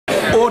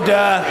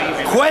Order.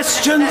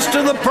 Questions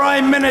to the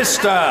Prime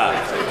Minister.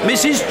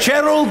 Mrs.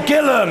 Cheryl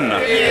Gillen.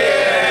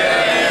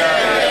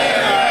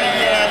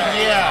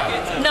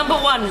 Number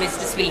one,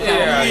 Mr. Speaker.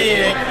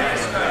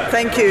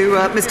 Thank you,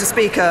 Mr.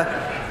 Speaker.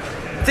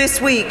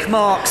 This week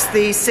marks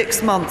the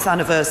 6-month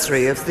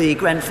anniversary of the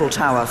Grenfell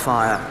Tower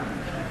fire.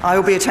 I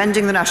will be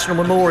attending the National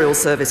Memorial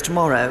Service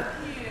tomorrow,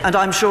 and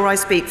I'm sure I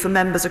speak for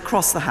members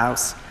across the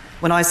House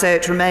when I say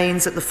it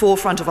remains at the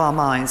forefront of our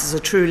minds as a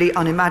truly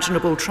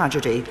unimaginable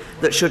tragedy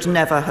that should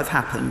never have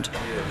happened.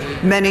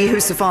 Many who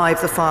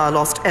survived the fire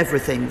lost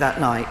everything that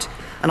night,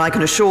 and I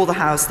can assure the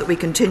House that we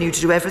continue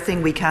to do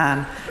everything we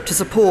can to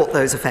support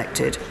those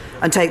affected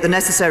and take the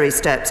necessary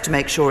steps to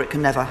make sure it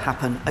can never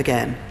happen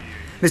again.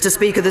 Mr.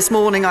 Speaker, this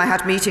morning I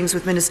had meetings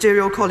with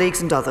ministerial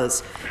colleagues and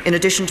others. In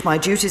addition to my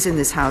duties in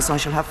this House, I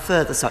shall have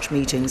further such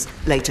meetings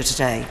later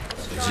today.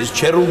 Mrs.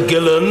 Cheryl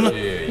Gillen.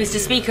 Mr.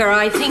 Speaker,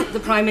 I think the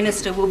Prime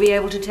Minister will be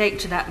able to take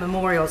to that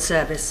memorial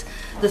service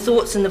the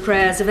thoughts and the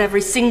prayers of every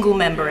single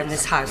member in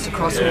this House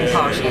across all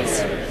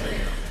parties.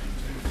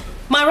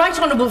 My right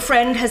honourable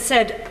friend has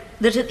said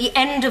that at the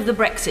end of the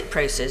Brexit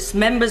process,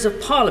 members of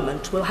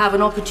Parliament will have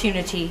an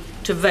opportunity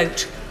to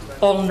vote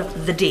on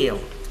the deal.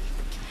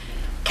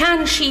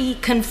 Can she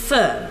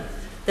confirm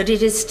that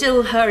it is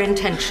still her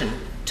intention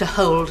to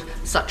hold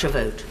such a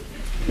vote?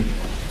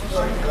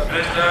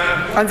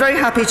 I'm very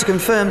happy to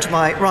confirm to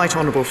my right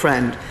honourable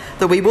friend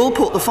that we will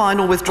put the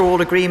final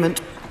withdrawal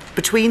agreement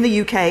between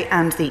the UK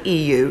and the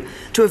EU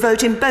to a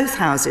vote in both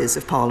Houses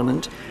of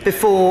Parliament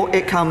before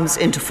it comes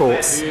into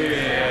force.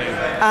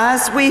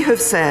 As we have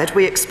said,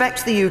 we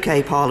expect the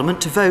UK Parliament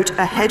to vote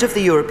ahead of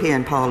the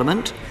European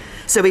Parliament,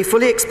 so we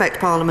fully expect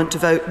Parliament to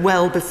vote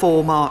well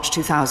before March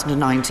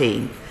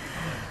 2019.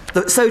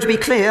 So to be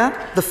clear,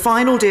 the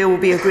final deal will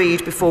be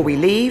agreed before we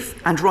leave,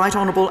 and right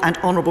honourable and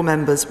honourable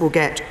members will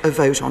get a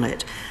vote on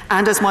it.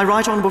 And as my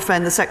right honourable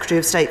friend, the Secretary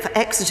of State for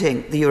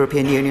exiting the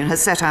European Union, has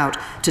set out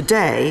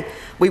today,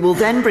 we will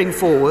then bring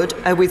forward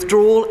a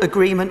withdrawal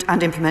agreement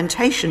and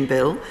implementation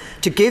bill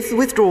to give the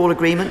withdrawal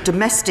agreement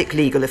domestic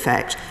legal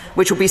effect,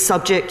 which will be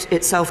subject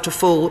itself to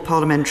full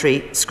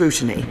parliamentary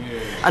scrutiny.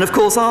 And of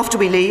course, after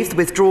we leave, the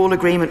withdrawal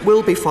agreement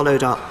will be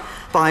followed up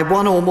by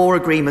one or more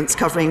agreements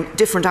covering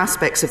different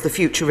aspects of the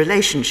future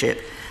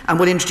relationship, and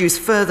will introduce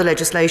further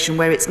legislation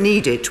where it's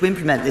needed to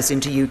implement this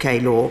into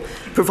UK law,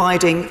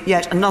 providing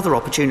yet another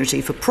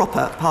opportunity for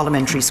proper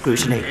parliamentary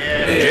scrutiny.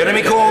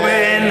 Jeremy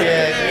Corbyn.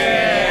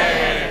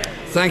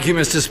 Thank you,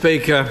 Mr.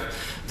 Speaker.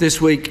 This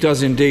week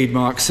does indeed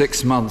mark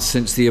 6 months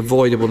since the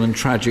avoidable and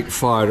tragic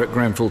fire at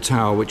Grenfell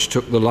Tower, which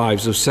took the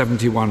lives of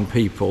 71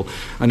 people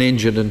and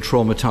injured and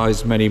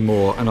traumatised many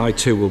more, and I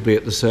too will be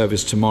at the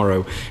service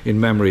tomorrow in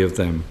memory of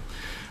them.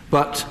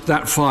 But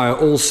that fire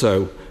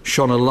also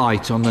shone a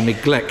light on the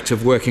neglect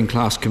of working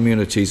class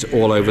communities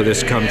all over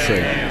this country.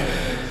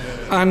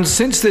 And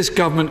since this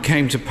government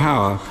came to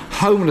power,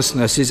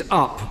 homelessness is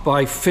up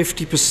by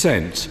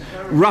 50%.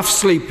 Rough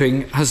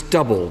sleeping has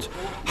doubled.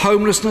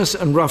 Homelessness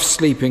and rough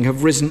sleeping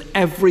have risen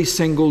every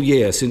single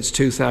year since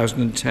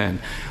 2010.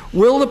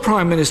 Will the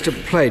Prime Minister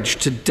pledge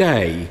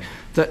today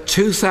that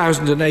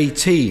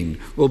 2018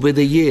 will be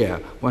the year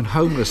when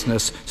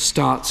homelessness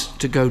starts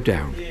to go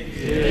down?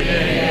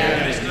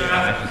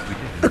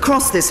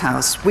 Across this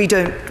House, we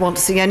don't want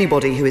to see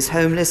anybody who is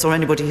homeless or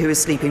anybody who is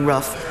sleeping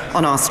rough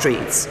on our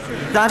streets.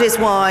 That is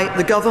why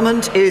the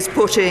government is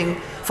putting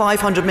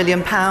 £500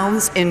 million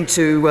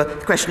into the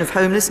question of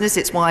homelessness.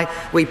 It's why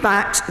we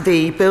backed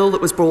the bill that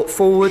was brought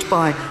forward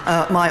by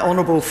my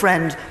honourable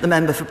friend, the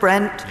member for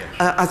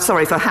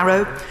for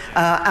Harrow,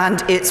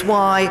 and it's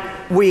why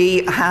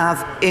we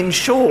have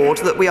ensured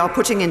that we are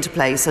putting into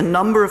place a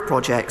number of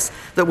projects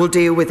that will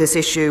deal with this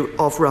issue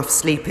of rough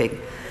sleeping.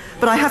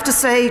 But I have to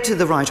say to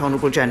the right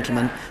honourable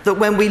gentleman that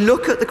when we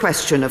look at the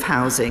question of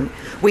housing,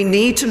 we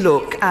need to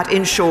look at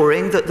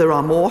ensuring that there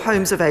are more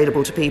homes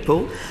available to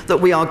people, that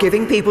we are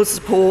giving people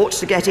support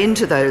to get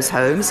into those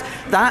homes.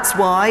 That's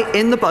why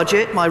in the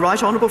budget, my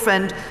right honourable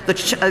friend, the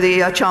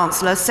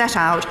Chancellor, set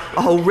out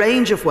a whole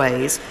range of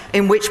ways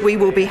in which we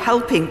will be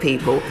helping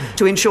people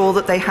to ensure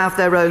that they have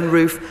their own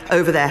roof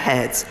over their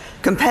heads,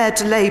 compared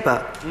to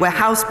Labour, where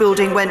house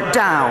building went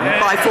down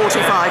by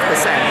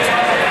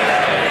 45%.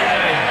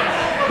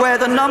 Where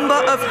the number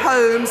of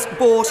homes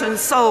bought and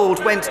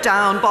sold went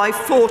down by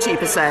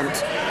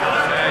 40%,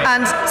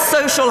 and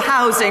social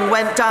housing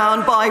went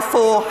down by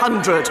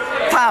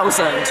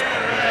 400,000.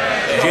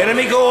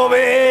 Jeremy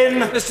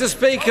Corbyn. Mr.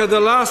 Speaker, the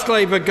last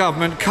Labour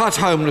government cut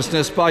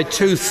homelessness by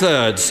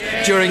 2/3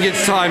 during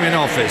its time in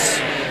office.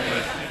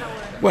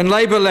 When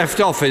Labour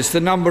left office, the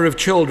number of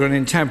children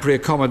in temporary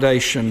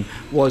accommodation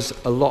was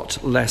a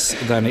lot less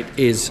than it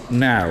is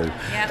now.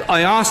 Yep.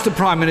 I asked the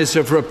Prime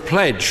Minister for a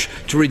pledge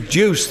to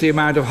reduce the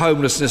amount of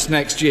homelessness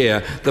next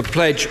year. The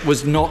pledge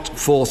was not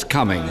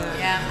forthcoming.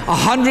 Yep.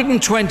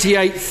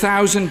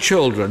 128,000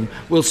 children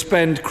will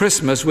spend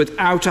Christmas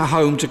without a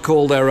home to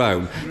call their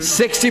own,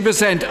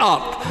 60%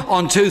 up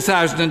on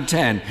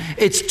 2010.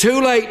 It's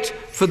too late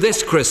for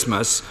this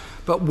Christmas,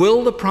 but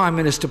will the Prime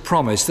Minister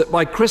promise that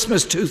by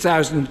Christmas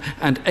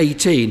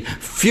 2018,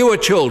 fewer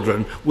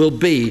children will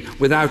be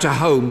without a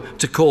home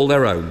to call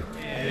their own?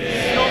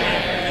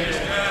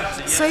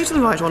 Say to the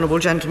right honourable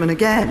gentleman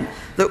again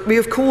that we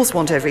of course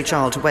want every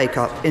child to wake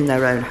up in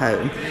their own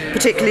home,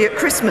 particularly at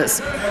Christmas,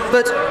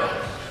 but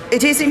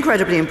it is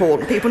incredibly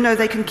important people know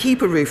they can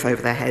keep a roof over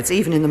their heads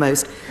even in the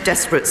most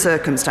desperate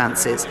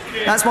circumstances.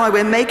 That's why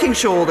we're making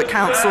sure that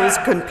councils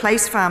can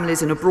place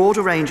families in a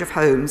broader range of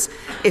homes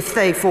if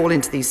they fall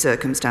into these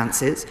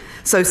circumstances.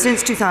 So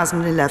since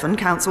 2011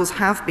 councils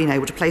have been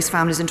able to place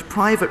families into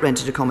private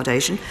rented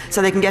accommodation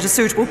so they can get a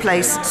suitable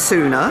place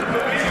sooner.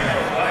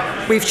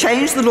 We've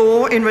changed the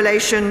law in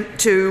relation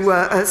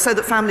to so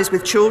that families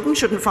with children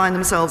shouldn't find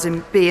themselves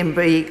in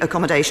B&B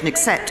accommodation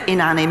except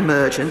in an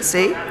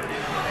emergency.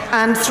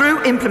 And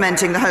through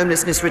implementing the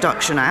Homelessness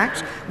Reduction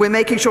Act, we're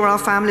making sure our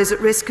families at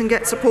risk can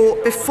get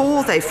support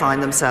before they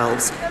find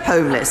themselves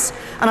homeless.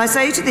 And I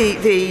say to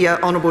the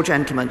honourable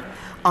gentleman,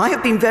 I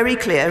have been very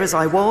clear, as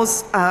I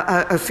was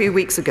a few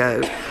weeks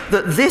ago,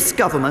 that this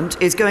government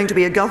is going to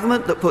be a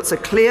government that puts a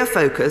clear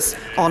focus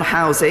on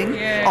housing,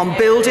 on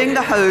building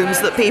the homes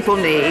that people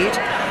need,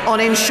 on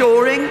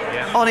ensuring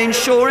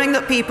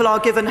that people are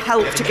given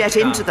help to get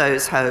into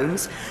those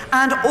homes,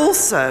 and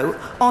also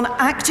on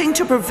acting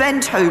to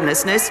prevent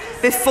homelessness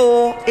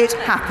before it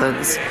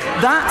happens.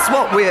 That's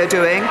what we're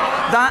doing.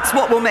 That's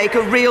what will make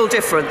a real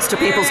difference to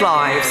people's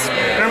lives.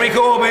 Jeremy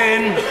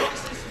Corbyn.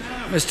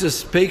 Mr.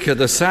 Speaker,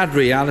 the sad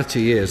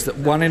reality is that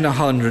 1 in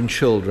 100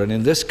 children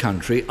in this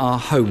country are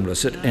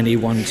homeless at any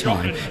one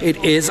time.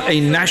 It is a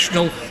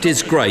national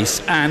disgrace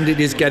and it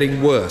is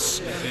getting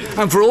worse.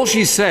 And for all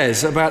she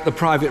says about the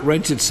private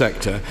rented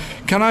sector,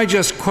 can I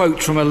just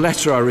quote from a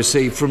letter I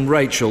received from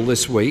Rachel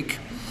this week?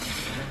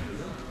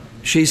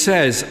 She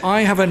says,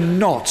 "I have a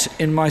knot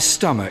in my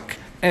stomach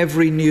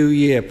every New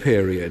Year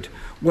period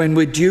when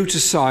we're due to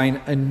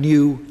sign a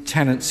new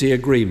tenancy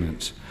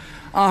agreement.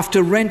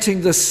 After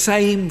renting the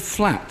same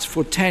flat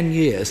for 10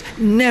 years,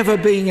 never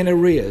being in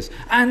arrears,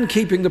 and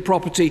keeping the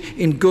property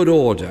in good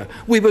order,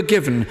 we were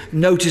given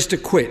notice to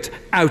quit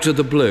out of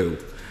the blue."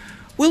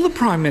 Will the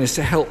Prime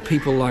Minister help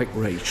people like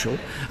Rachel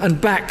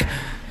and back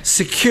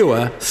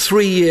secure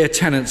 3-year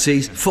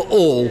tenancies for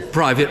all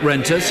private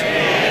renters?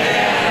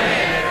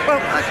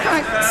 Well, I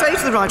say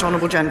to the right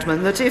honourable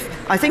gentleman that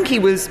I think he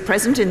was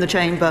present in the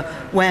chamber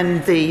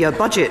when the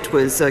budget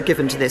was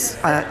given to this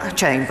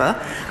chamber,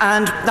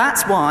 and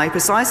that's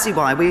precisely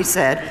why we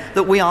said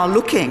that we are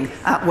looking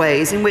at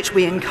ways in which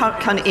we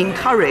can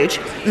encourage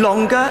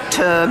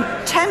longer-term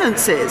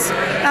tenancies.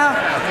 Now,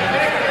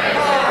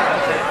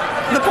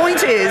 the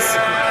point is,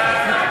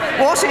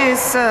 what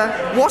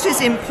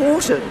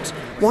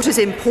is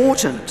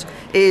important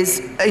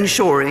is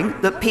ensuring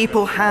that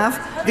people have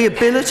the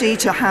ability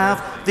to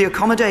have the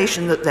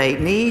accommodation that they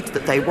need,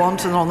 that they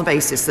want, and on the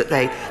basis that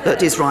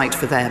is right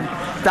for them.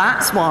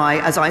 That's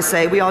why, as I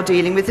say, we are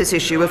dealing with this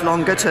issue of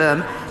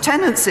longer-term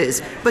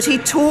tenancies. But he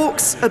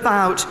talks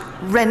about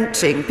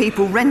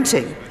people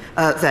renting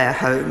their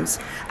homes,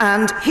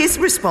 and his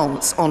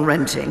response on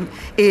renting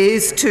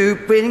is to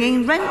bring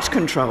in rent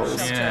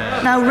controls.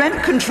 Now,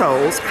 rent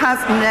controls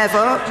have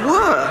never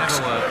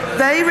worked.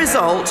 They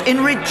result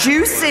in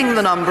reducing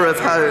the number of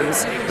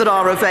homes that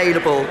are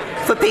available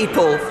for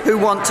people who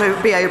want to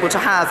be able to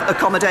have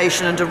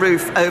accommodation and a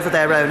roof over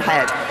their own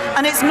head.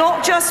 And it's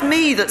not just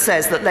me that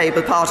says that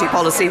Labour Party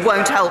policy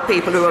won't help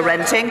people who are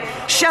renting.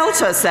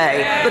 Shelter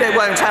say that it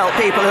won't help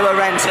people who are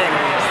renting.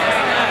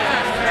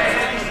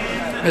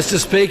 Mr.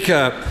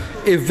 Speaker,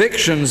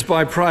 evictions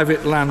by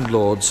private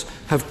landlords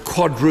have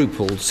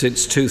quadrupled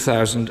since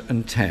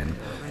 2010.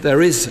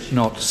 There is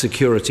not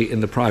security in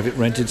the private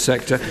rented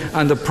sector,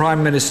 and the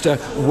Prime Minister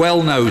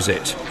well knows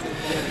it.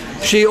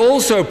 She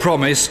also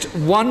promised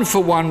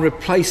one-for-one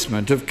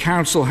replacement of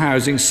council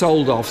housing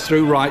sold off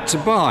through Right to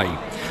Buy.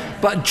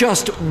 But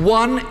just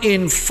 1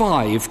 in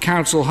 5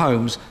 council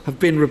homes have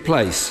been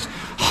replaced.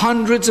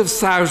 Hundreds of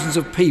thousands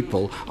of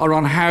people are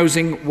on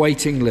housing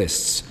waiting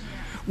lists.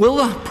 Will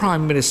the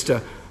Prime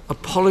Minister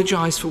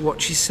apologise for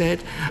what she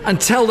said and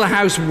tell the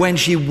House when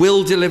she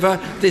will deliver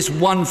this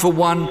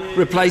one-for-one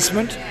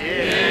replacement?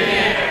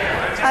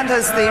 And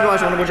as the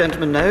right honourable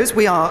gentleman knows,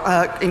 we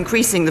are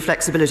increasing the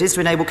flexibilities to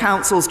enable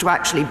councils to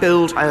actually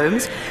build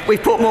homes.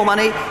 We've put more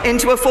money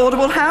into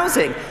affordable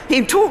housing.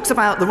 He talks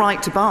about the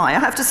right to buy. I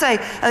have to say,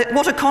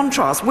 what a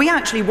contrast. We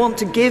actually want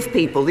to give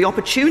people the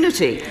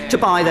opportunity to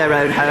buy their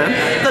own home.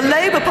 The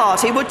Labour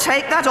Party would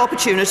take that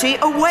opportunity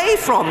away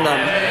from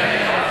them.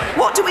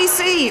 What do we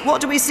see?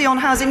 What do we see on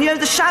housing? You know,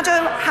 the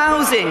shadow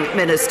housing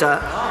minister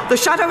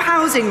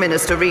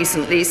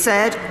recently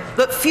said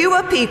that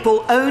fewer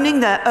people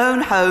owning their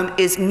own home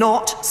is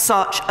not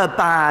such a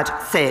bad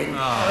thing.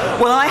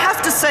 Well, I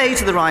have to say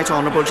to the right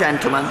honourable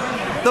gentleman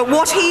that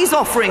what he's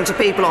offering to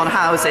people on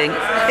housing,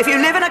 if you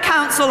live in a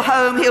council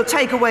home, he'll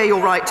take away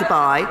your right to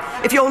buy.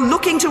 If you're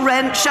looking to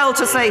rent,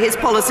 Shelter say his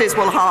policies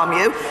will harm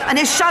you. And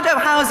his shadow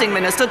housing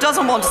minister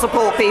doesn't want to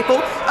support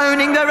people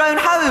owning their own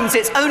homes.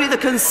 It's only the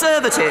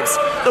Conservatives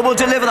that will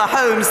deliver the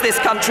homes this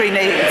country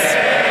needs.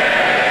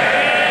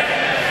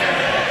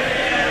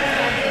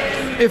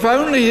 If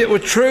only it were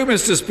true,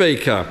 Mr.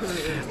 Speaker.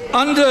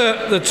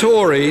 Under the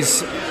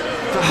Tories,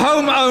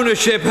 home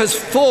ownership has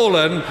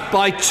fallen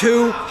by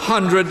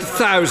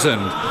 200,000.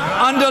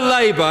 Under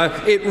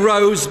Labour, it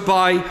rose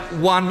by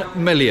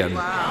 1 million.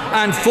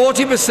 And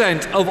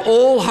 40% of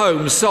all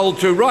homes sold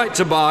through Right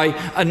to Buy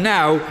are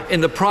now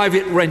in the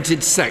private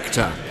rented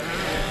sector.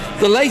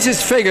 The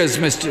latest figures,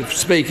 Mr.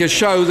 Speaker,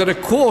 show that a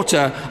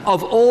quarter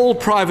of all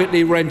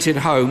privately rented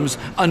homes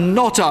are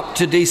not up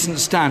to decent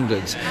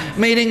standards,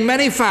 meaning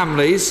many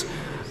families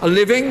are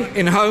living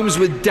in homes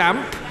with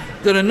damp,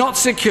 that are not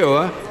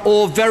secure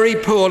or very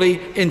poorly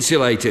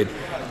insulated.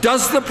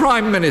 Does the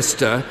Prime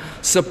Minister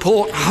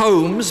support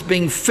homes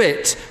being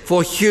fit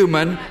for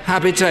human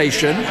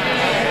habitation?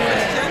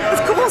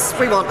 Of course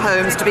we want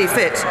homes to be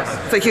fit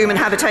for human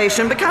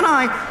habitation, but can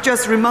I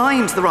just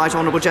remind the Right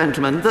Honourable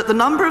Gentleman that the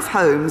number of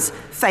homes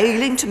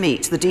failing to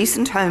meet the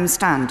Decent Home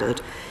Standard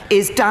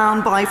is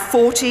down by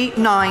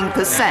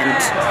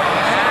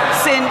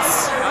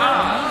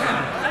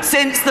 49%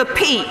 since the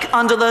peak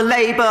under the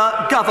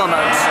Labour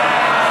government.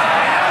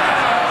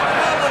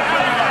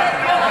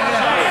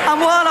 And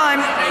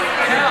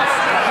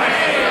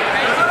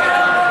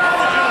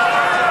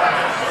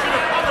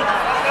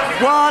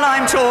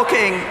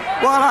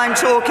while I'm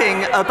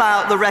talking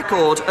about the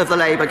record of the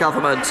Labour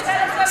government,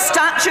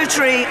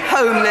 statutory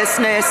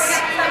homelessness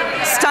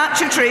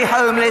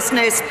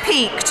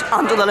peaked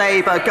under the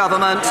Labour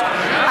government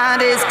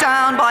and is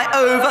down by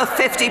over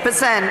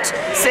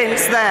 50%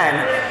 since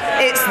then.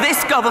 It's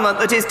this government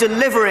that is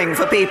delivering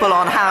for people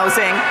on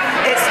housing.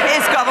 It's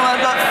his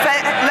government that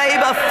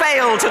Labour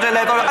failed to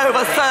deliver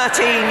over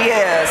 13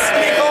 years.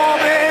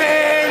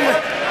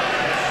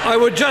 I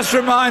would just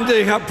remind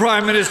the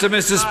Prime Minister,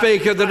 Mr.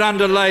 Speaker, that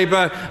under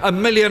Labour, 1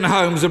 million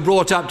homes are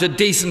brought up to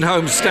decent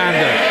home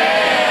standard.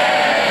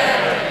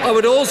 I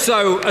would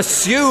also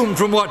assume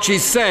from what she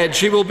said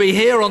she will be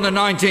here on the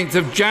 19th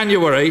of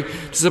January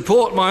to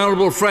support my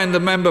honourable friend, the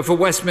member for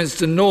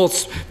Westminster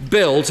North's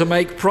bill to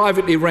make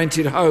privately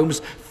rented homes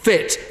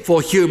fit for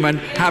human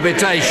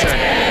habitation.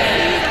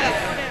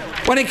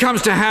 When it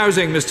comes to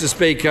housing, Mr.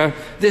 Speaker,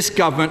 this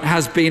government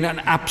has been an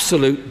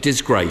absolute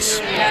disgrace.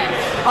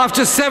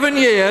 After 7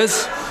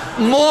 years,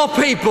 more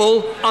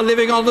people are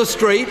living on the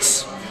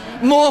streets,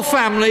 more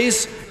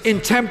families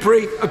in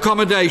temporary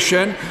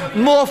accommodation,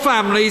 more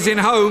families in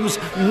homes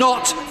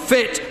not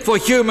fit for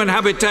human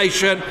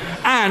habitation,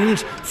 and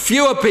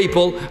fewer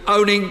people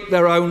owning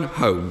their own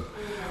home.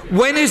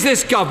 When is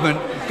this government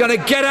going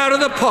to get out of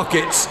the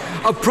pockets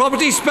of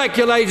property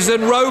speculators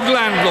and rogue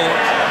landlords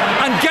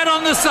and get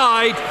on the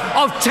side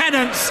of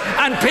tenants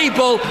and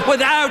people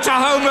without a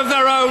home of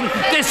their own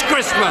this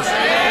Christmas?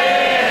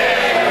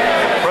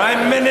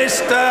 Prime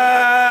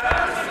Minister.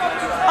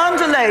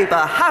 Under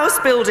Labour, house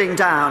building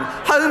down,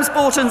 homes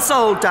bought and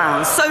sold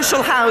down,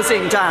 social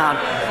housing down.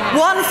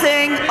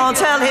 I'll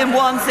tell him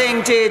one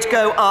thing did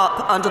go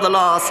up under the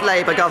last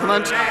Labour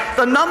government: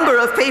 the number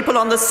of people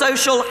on the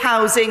social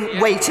housing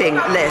waiting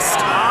list.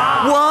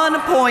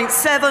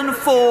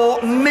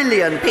 1.74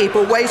 million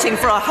people waiting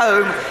for a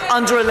home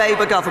under a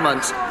Labour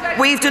government.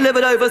 We've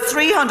delivered over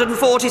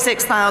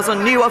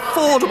 346,000 new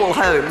affordable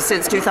homes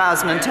since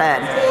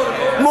 2010.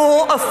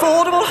 More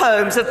affordable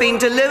homes have been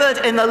delivered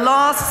in the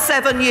last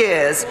 7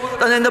 years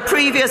than in the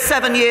previous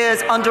 7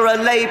 years under a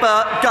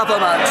Labour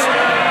government.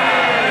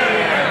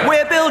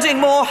 We're building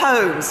more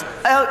homes.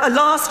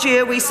 Last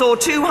year we saw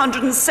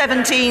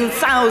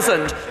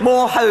 217,000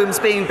 more homes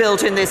being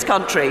built in this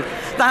country.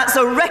 That's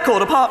a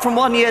record. Apart from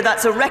 1 year,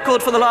 that's a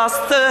record for the last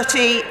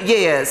 30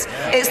 years.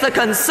 It's the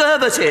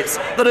Conservatives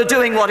that are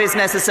doing what is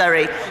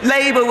necessary.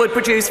 Labour would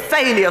produce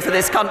failure for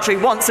this country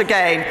once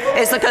again.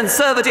 It's the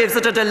Conservatives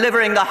that are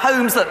delivering the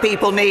homes that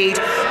people need,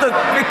 the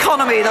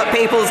economy that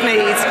people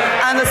need,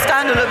 and the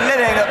standard of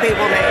living that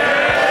people need.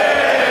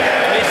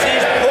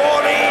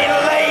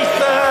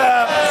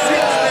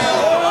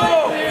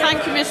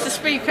 Mr.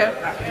 Speaker,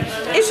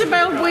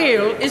 Isabel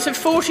Wheel is a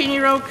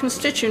 14-year-old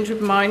constituent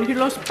of mine who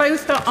lost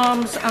both her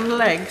arms and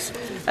legs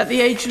at the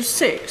age of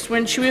 6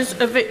 when she was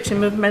a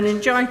victim of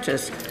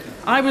meningitis.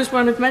 I was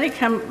one of many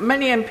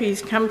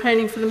MPs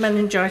campaigning for the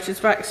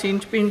meningitis vaccine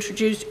to be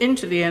introduced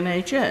into the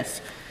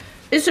NHS.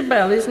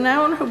 Isabel is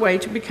now on her way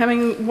to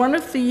becoming one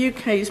of the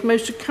UK's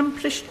most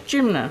accomplished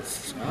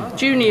gymnasts,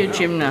 junior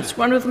gymnasts,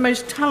 one of the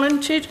most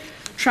talented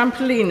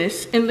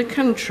trampolinists in the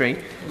country.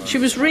 She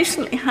was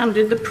recently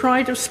handed the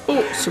Pride of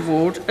Sports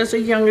Award as a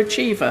young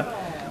achiever.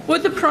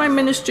 Would the Prime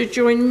Minister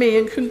join me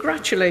in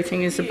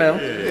congratulating Isabel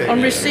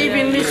on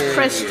receiving this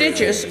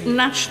prestigious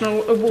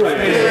national award?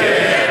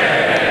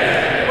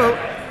 Well,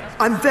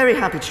 I'm very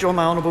happy to join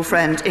my honourable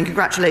friend in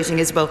congratulating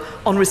Isabel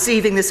on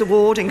receiving this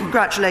award, in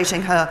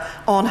congratulating her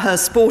on her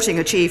sporting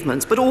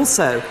achievements, but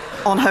also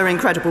on her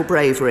incredible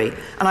bravery.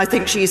 And I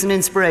think she's an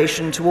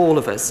inspiration to all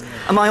of us.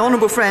 And my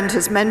honourable friend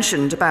has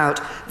mentioned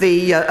about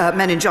the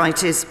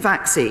meningitis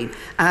vaccine,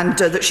 and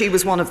that she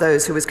was one of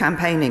those who was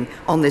campaigning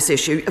on this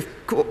issue. Of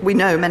course, we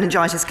know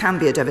meningitis can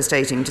be a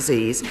devastating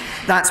disease.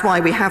 That's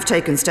why we have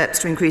taken steps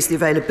to increase the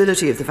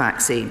availability of the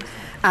vaccine.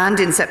 And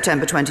in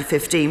September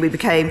 2015, we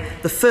became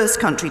the first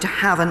country to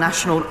have a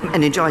national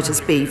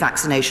meningitis B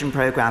vaccination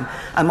programme.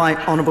 And my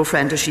honourable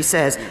friend, as she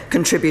says,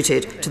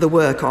 contributed to the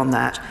work on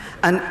that.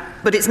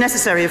 But it's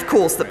necessary, of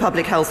course, that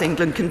Public Health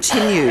England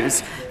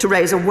continues to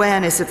raise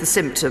awareness of the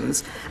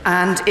symptoms,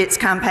 and its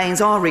campaigns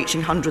are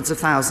reaching hundreds of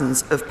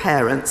thousands of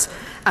parents.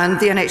 And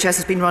the NHS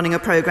has been running a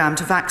programme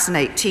to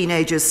vaccinate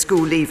teenagers,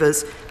 school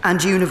leavers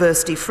and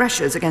university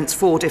freshers against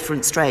 4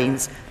 different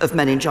strains of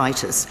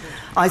meningitis.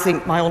 I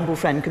think my honourable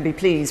friend can be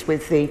pleased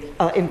with the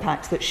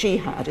impact that she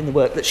had in the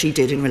work that she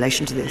did in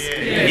relation to this.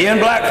 Ian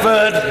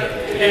Blackford.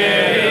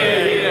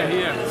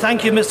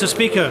 Thank you, Mr.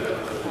 Speaker.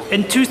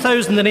 In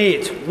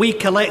 2008, we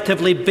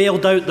collectively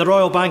bailed out the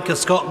Royal Bank of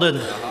Scotland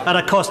at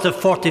a cost of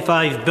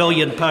 £45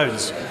 billion.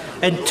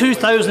 In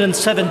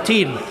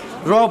 2017,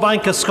 the Royal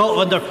Bank of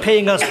Scotland are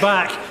paying us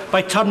back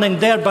by turning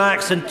their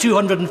backs in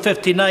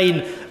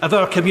 259 of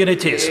our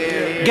communities.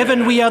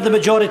 Given we are the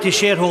majority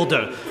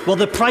shareholder, will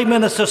the Prime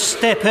Minister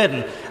step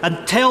in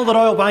and tell the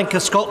Royal Bank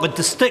of Scotland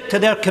to stick to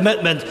their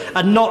commitment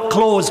and not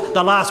close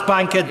the last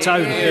bank in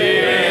town?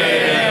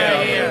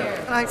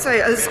 I'd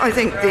say, as I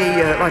think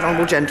the right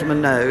honourable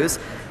gentleman knows,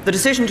 the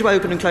decision to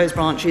open and close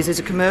branches is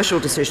a commercial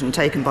decision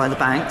taken by the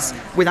banks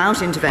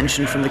without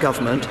intervention from the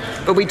government,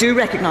 but we do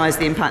recognise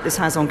the impact this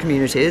has on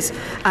communities,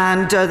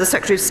 and the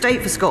Secretary of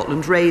State for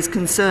Scotland raised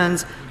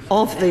concerns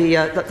of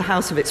that the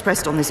House have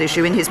expressed on this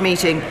issue in his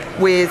meeting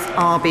with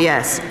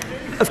RBS.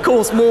 Of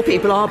course, more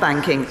people are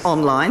banking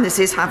online. This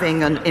is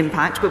having an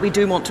impact, but we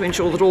do want to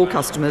ensure that all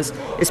customers,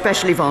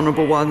 especially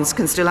vulnerable ones,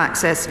 can still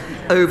access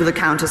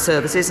over-the-counter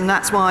services, and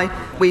that's why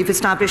we've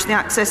established the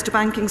Access to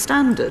Banking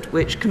Standard,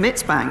 which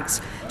commits banks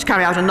to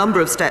carry out a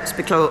number of steps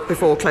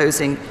before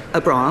closing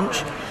a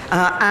branch.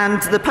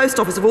 And the Post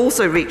Office have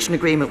also reached an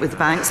agreement with the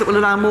banks that will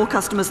allow more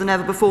customers than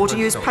ever before to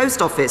use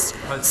post office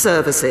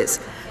services.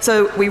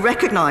 So we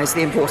recognise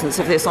the importance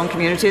of this on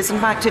communities and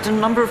have acted in a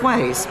number of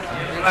ways.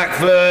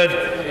 Blackford.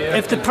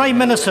 If the Prime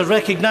Minister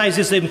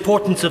recognises the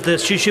importance of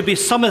this, she should be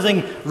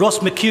summoning Ross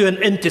McEwen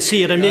in to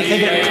see her and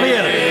making it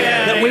clear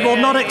that we will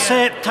not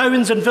accept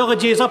towns and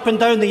villages up and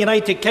down the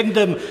United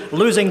Kingdom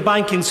losing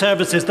banking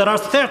services. There are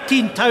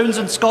 13 towns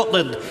in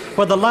Scotland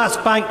where the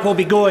last bank will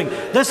be going.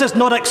 This is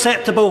not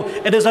acceptable.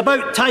 It is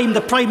about time the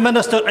Prime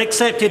Minister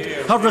accepted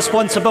her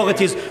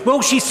responsibilities.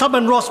 Will she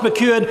summon Ross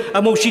McEwen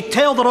and will she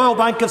tell the Royal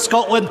Bank of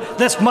Scotland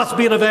this must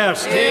be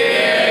reversed?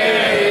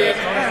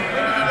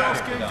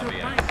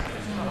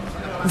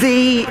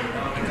 The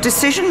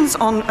decisions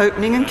on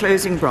opening and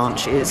closing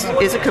branches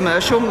is a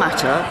commercial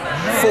matter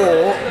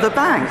for the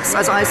banks.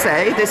 As I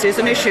say, this is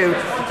an issue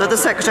that the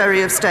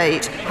Secretary of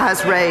State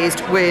has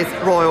raised with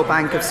Royal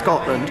Bank of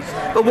Scotland.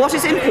 But what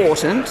is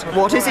important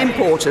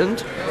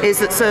is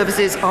that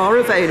services are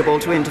available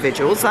to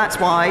individuals. That's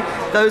why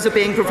those are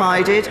being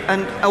provided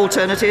and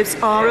alternatives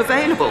are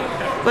available.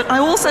 But I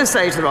also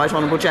say to the right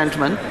honourable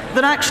gentleman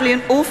that actually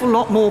an awful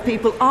lot more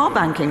people are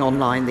banking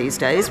online these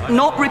days,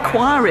 not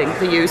requiring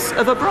the use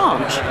of a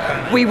branch.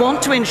 We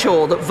want to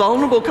ensure that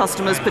vulnerable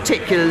customers,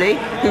 particularly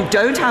who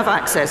don't have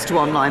access to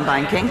online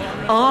banking,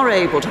 are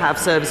able to have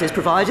services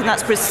provided.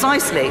 That's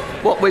precisely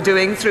what we're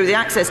doing through the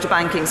Access to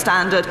Banking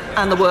Standard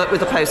and the work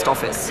with the Post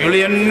Office.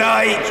 Julian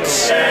Knight.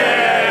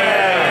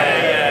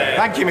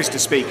 Thank you, Mr.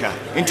 Speaker.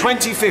 In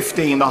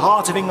 2015, the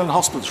Heart of England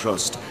Hospital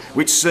Trust,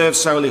 which serves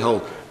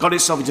Solihull, got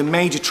itself into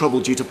major trouble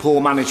due to poor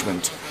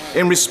management.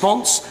 In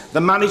response, the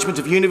management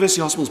of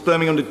University Hospitals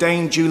Birmingham under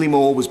Dame Julie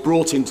Moore was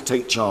brought in to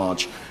take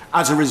charge.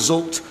 As a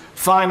result,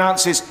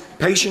 finances,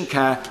 patient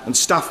care and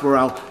staff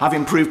morale have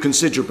improved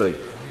considerably.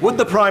 Would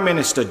the Prime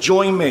Minister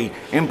join me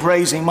in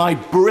praising my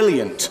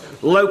brilliant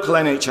local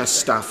NHS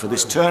staff for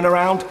this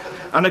turnaround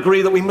and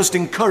agree that we must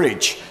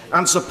encourage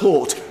and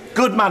support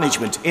good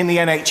management in the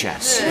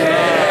NHS?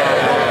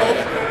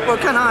 Well,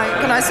 can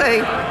I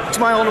say to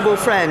my honourable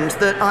friend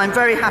that I'm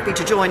very happy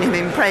to join him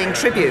in paying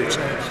tribute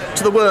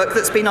to the work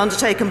that's been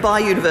undertaken by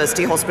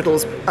University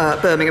Hospitals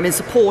Birmingham in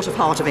support of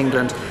Heart of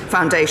England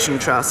Foundation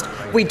Trust.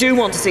 We do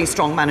want to see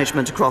strong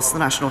management across the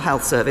National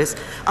Health Service.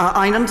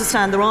 I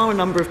understand there are a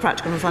number of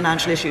practical and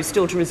financial issues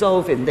still to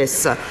resolve in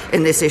this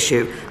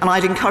issue, and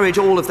I'd encourage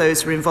all of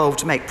those who are involved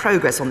to make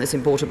progress on this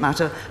important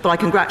matter, but I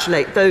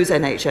congratulate those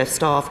NHS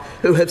staff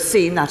who have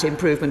seen that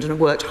improvement and have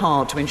worked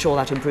hard to ensure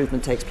that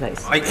improvement takes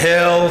place. Mike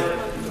Hill.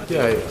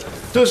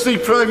 Does the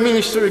Prime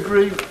Minister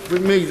agree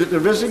with me that the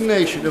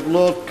resignation of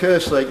Lord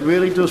Kerslake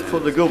really does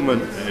put the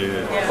government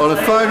on a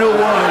final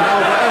warning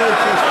over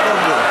NHS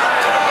problems?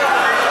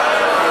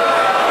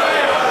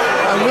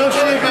 And will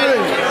she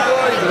agree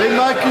that in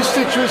my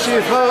constituency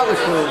of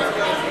Hartlepool,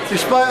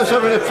 despite us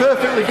having a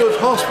perfectly good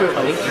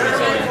hospital,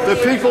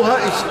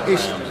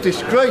 it's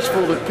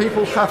disgraceful that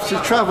people have to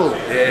travel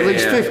at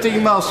least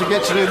 15 miles to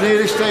get to the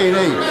nearest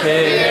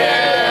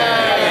A&E?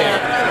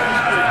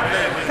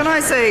 Can I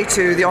say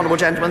to the honourable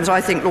gentleman that I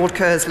think Lord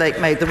Kerslake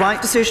made the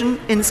right decision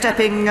in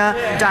stepping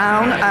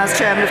down as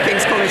chairman of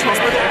King's College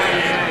Hospital?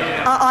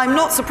 I'm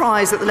not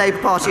surprised that the Labour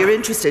Party are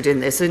interested in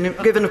this, and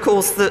given, of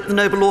course, that the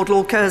noble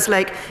Lord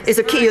Kerslake is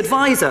a key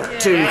advisor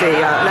to the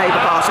Labour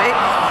Party.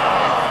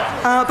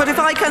 But if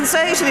I can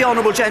say to the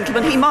honourable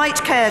gentleman, he might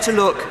care to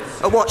look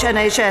at what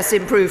NHS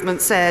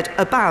Improvement said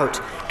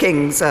about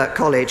King's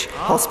College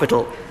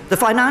Hospital. The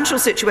financial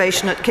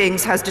situation at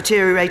King's has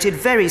deteriorated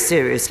very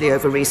seriously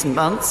over recent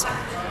months,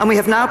 and we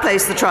have now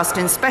placed the Trust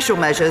in special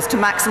measures to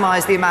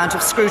maximise the amount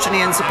of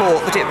scrutiny and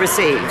support that it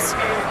receives.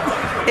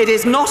 It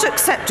is not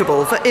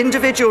acceptable for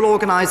individual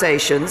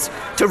organisations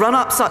to run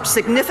up such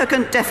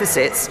significant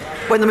deficits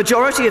when the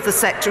majority of the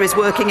sector is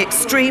working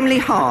extremely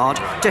hard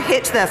to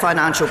hit their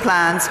financial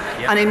plans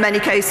and in many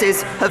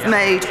cases have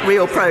made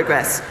real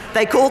progress.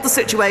 They called the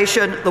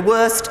situation the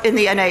worst in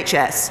the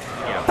NHS.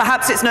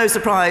 Perhaps it's no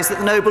surprise that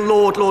the noble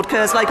Lord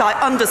Kerslake, I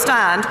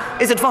understand,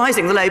 is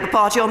advising the Labour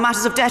Party on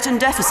matters of debt and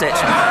deficit.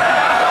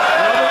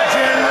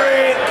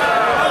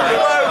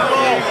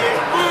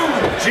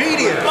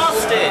 Genius.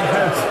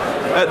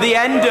 At the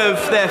end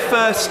of their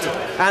first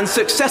and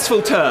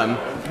successful term,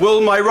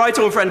 will my right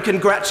honourable friend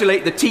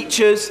congratulate the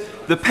teachers,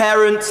 the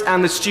parents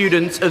and the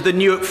students of the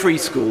Newark Free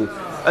School,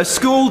 a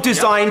school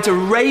designed to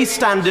raise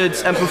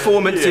standards and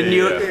performance in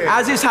Newark,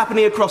 as is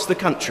happening across the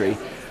country.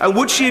 And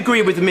would she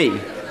agree with me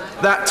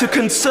that to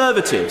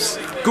Conservatives,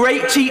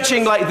 great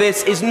teaching like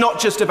this is not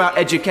just about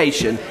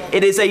education,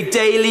 it is a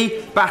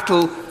daily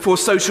battle for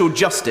social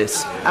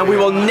justice, and we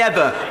will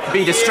never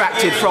be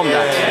distracted from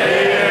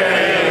that.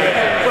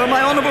 Well,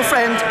 my honourable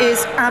friend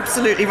is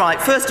absolutely right.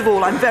 First of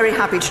all, I'm very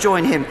happy to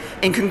join him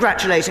in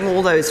congratulating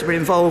all those who were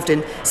involved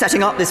in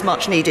setting up this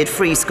much-needed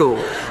free school.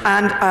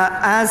 And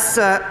as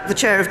the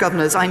Chair of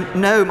Governors, I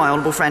know my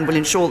honourable friend will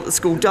ensure that the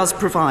school does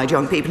provide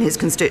young people in his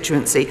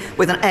constituency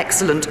with an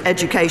excellent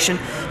education,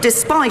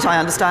 despite, I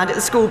understand it,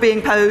 the school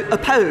being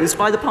opposed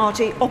by the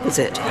party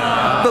opposite.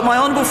 But my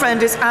honourable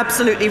friend is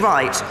absolutely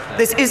right.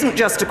 This isn't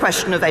just a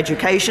question of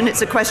education,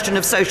 it's a question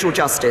of social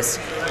justice.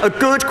 A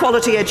good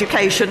quality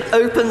education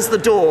opens the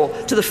door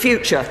to the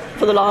future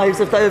for the lives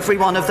of every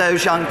one of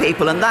those young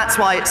people, and that's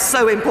why it's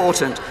so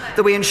important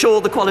that we ensure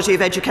the quality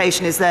of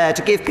education is there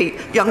to give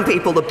young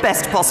people the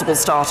best possible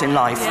start in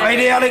life.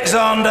 Lady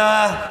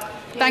Alexander.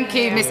 Thank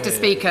you, Mr.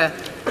 Speaker.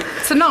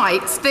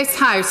 Tonight, this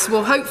House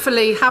will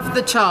hopefully have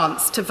the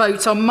chance to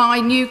vote on my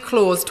new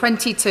Clause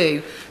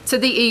 22 to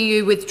the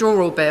EU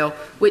Withdrawal Bill,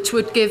 which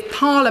would give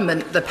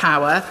Parliament the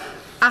power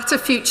at a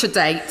future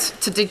date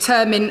to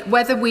determine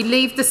whether we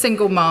leave the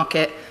single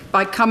market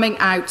by coming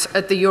out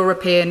of the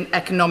European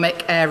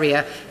Economic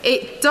Area.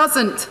 It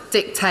doesn't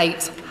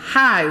dictate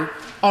how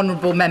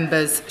honourable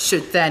members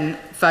should then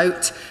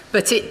vote,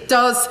 but it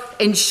does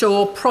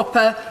ensure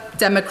proper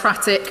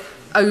democratic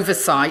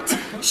oversight.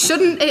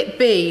 Shouldn't it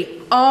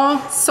be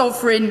our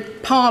sovereign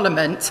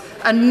Parliament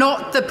and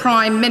not the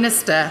Prime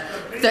Minister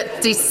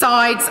that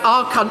decides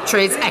our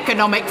country's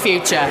economic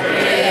future?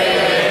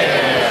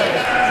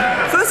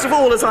 First of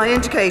all, as I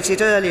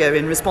indicated earlier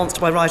in response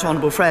to my right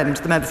honourable friend,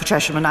 the member for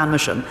Chesham and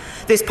Amersham,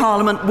 this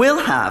Parliament will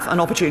have an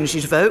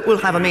opportunity to vote, will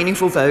have a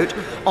meaningful vote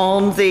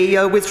on the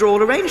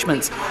withdrawal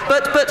arrangements.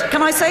 But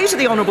can I say to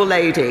the honourable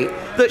lady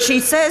that she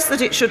says that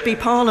it should be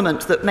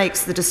Parliament that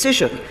makes the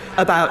decision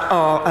about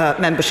our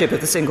membership of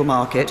the single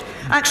market.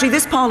 Actually,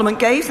 this Parliament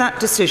gave that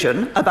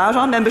decision about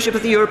our membership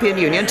of the European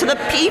Union to the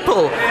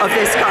people of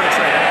this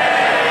country.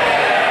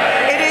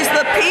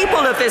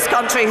 People of this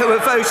country who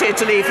have voted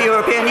to leave the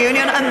European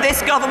Union, and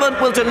this government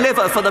will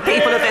deliver for the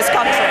people of this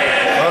country.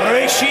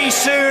 Rishi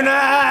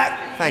Sunak.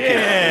 Thank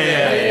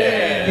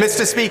you.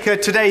 Mr. Speaker,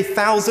 today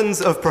thousands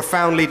of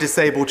profoundly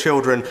disabled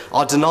children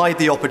are denied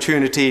the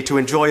opportunity to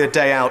enjoy a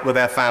day out with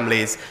their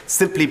families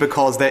simply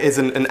because there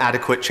isn't an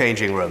adequate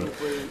changing room.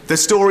 The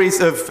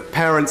stories of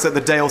parents at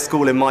the Dale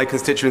School in my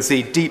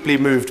constituency deeply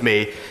moved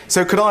me.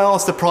 So could I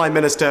ask the Prime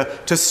Minister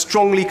to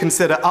strongly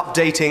consider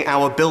updating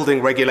our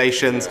building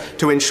regulations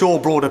to ensure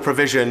broader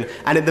provision,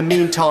 and in the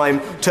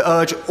meantime to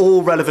urge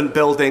all relevant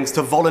buildings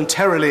to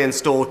voluntarily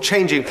install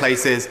changing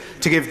places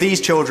to give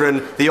these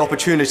children the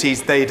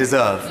opportunities they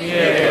deserve?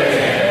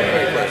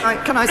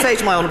 Can I say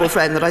to my honourable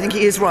friend that I think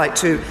he is right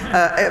to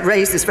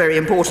raise this very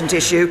important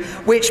issue,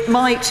 which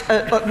might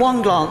at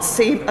one glance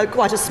seem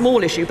quite a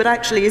small issue, but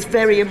actually is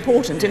very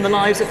important in the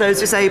lives of those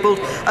disabled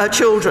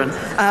children,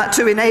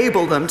 to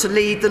enable them to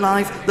lead the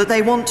life that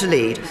they want to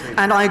lead.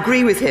 And I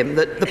agree with him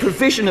that the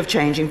provision of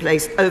changing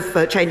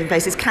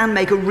places can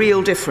make a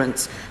real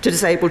difference to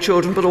disabled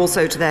children, but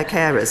also to their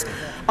carers.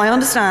 I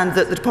understand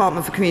that the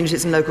Department for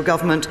Communities and Local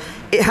Government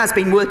has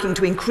been working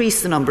to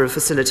increase the number of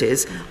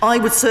facilities. I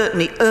would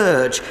certainly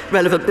urge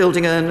relevant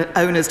building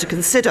owners to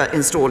consider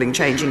installing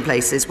changing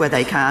places where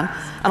they can,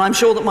 and I'm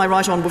sure that my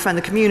right honourable friend,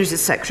 the Communities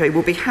Secretary,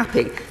 will be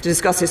happy to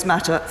discuss this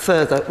matter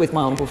further with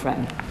my honourable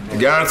friend.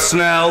 Gareth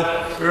Snell.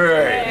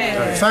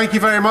 Thank you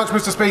very much,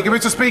 Mr. Speaker.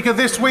 Mr. Speaker,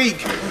 this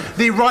week,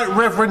 the Right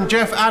Reverend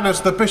Jeff Annis,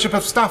 the Bishop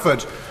of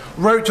Stafford,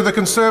 wrote to the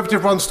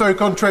Conservative-run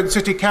Stoke-on-Trent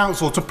City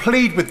Council to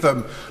plead with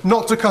them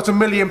not to cut £1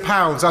 million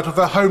out of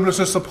their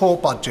homelessness support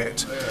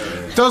budget.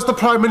 Does the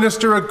Prime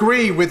Minister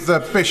agree with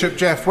Bishop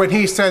Jeff when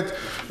he said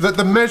that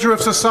the measure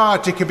of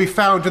society can be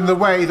found in the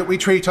way that we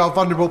treat our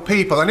vulnerable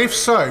people? And if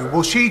so,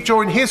 will she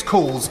join his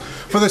calls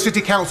for the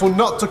City Council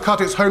not to cut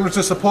its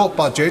homelessness support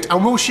budget?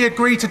 And will she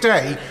agree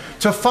today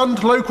to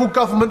fund local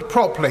government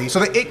properly so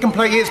that it can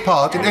play its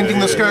part in ending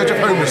the scourge of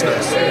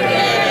homelessness?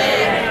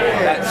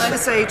 I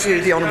say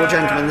to the honourable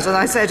gentleman that, as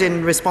I said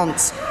in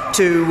response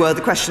to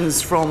the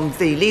questions from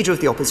the Leader of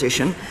the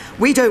Opposition,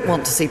 we don't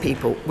want to see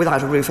people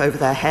without a roof over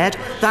their head.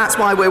 That's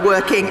why we're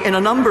working in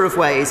a number of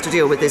ways to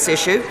deal with this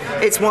issue.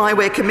 It's why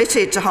we're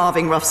committed to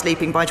halving rough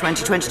sleeping by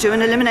 2022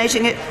 and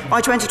eliminating it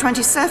by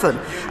 2027.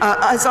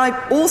 As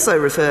I also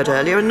referred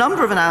earlier, a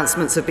number of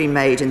announcements have been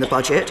made in the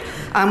budget,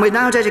 and we're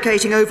now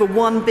dedicating over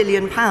 £1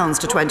 billion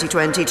to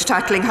 2020 to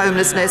tackling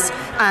homelessness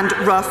and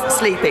rough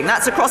sleeping.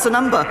 That's across a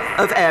number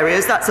of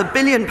areas. That's £1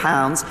 billion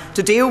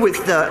to deal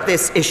with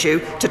this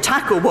issue, to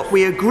tackle what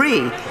we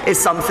agree is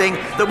something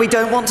that we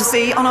don't want to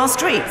see on our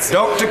streets.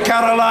 Dr.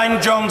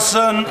 Caroline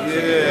Johnson.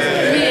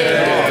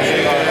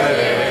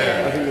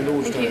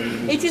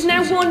 It is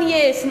now 1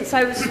 year since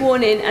I was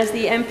sworn in as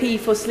the MP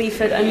for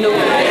Sleaford and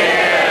Norfolk.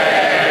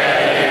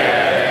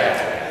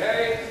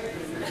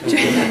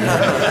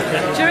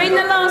 During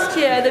the last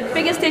year, the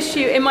biggest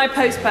issue in my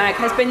postbag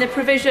has been the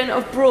provision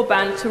of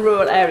broadband to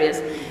rural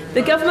areas.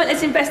 The government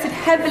has invested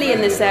heavily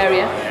in this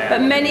area, but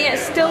many are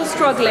still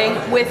struggling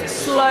with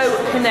slow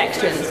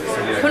connections.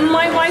 Can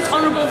my right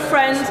honourable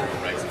friend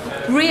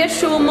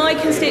reassure my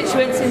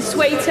constituents in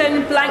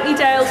Swayton,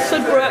 Blankley-Dale,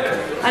 Sudbrook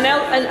and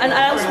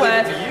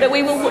elsewhere that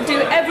we will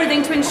do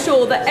everything to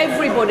ensure that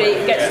everybody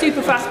gets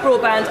super-fast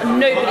broadband and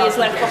nobody is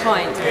left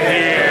behind?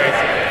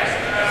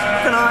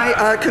 Can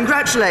I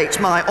congratulate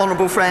my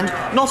honourable friend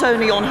not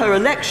only on her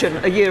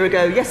election a year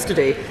ago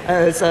yesterday,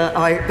 as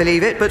I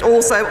believe it, but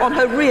also on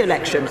her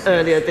re-election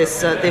earlier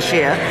this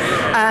year,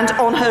 and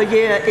on her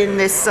year in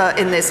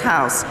this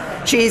House.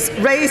 She's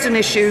raised an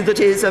issue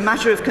that is a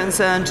matter of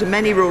concern to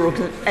many rural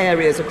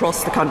areas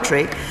across the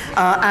country,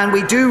 and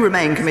we do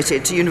remain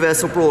committed to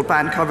universal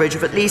broadband coverage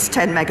of at least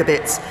 10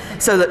 megabits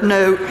so that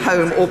no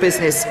home or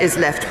business is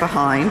left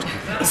behind.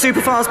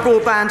 Superfast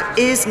broadband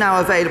is now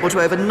available to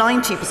over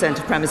 90%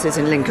 of premises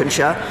in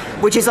Lincolnshire,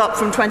 which is up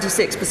from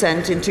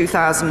 26% in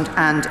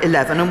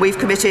 2011, and we've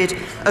committed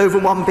over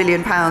 £1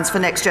 billion for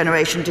next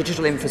generation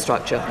digital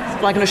infrastructure.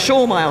 But I can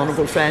assure my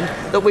honourable friend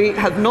that we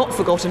have not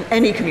forgotten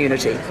any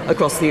community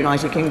across the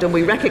United Kingdom.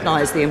 We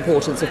recognise the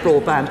importance of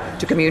broadband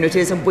to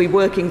communities, and we're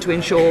working to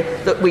ensure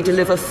that we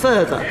deliver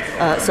further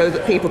so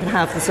that people can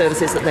have the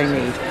services that they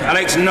need.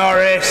 Alex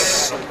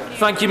Norris.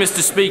 Thank you,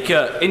 Mr.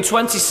 Speaker. In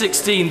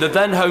 2016, the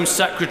then Home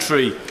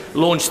Secretary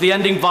launched the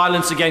Ending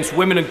Violence Against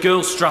Women and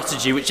Girls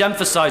strategy, which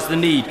emphasised the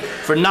need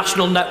for a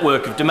national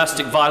network of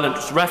domestic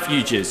violence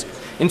refuges.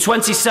 In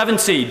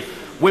 2017,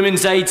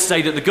 Women's Aid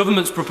say that the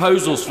government's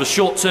proposals for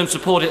short-term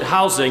supported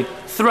housing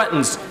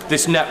threatens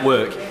this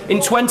network. In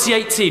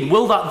 2018,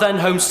 will that then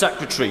Home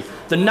Secretary,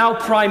 the now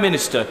Prime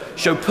Minister,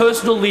 show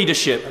personal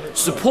leadership,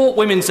 support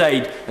Women's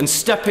Aid and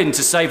step in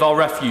to save our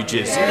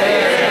refugees?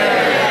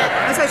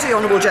 I say to the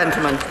honourable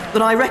gentleman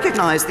that I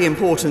recognise the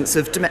importance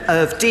of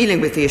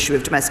dealing with the issue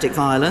of domestic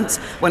violence.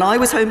 When I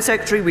was Home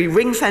Secretary, we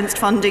ring-fenced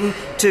funding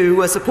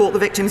to support the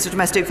victims of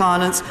domestic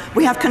violence.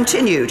 We have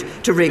continued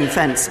to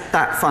ring-fence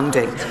that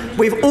funding.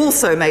 We've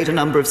also made a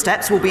number of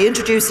steps. We'll be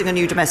introducing a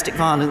new domestic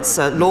violence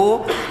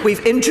law.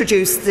 We've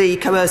introduced the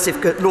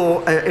coercive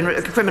law,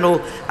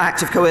 Criminal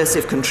Act of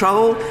Coercive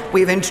Control.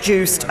 We've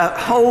introduced a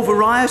whole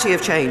variety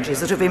of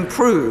changes that have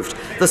improved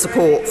the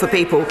support for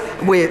people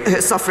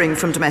suffering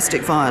from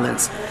domestic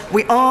violence.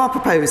 We are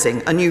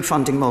proposing a new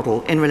funding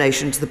model in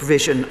relation to the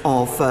provision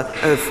of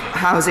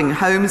housing and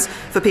homes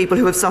for people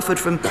who have suffered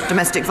from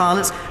domestic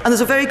violence, and there's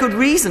a very good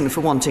reason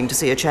for wanting to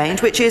see a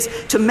change, which is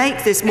to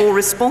make this more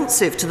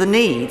responsive to the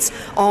needs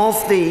of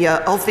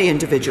the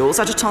individuals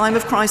at a time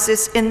of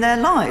crisis in their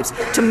lives,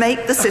 to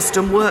make the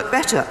system work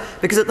better,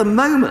 because at the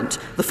moment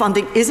the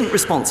funding isn't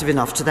responsive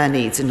enough to their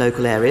needs in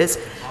local areas.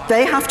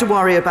 They have to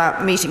worry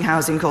about meeting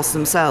housing costs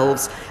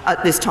themselves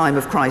at this time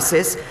of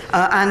crisis,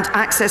 and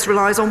access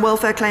relies on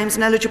welfare claims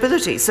and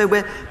eligibility. So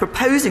we're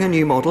proposing a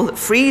new model that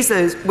frees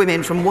those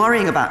women from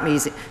worrying about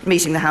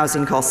meeting the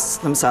housing costs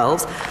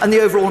themselves, and the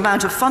overall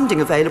amount of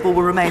funding available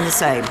will remain the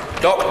same.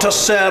 Dr.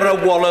 Sarah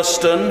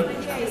Wollaston.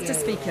 Mr.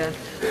 Speaker,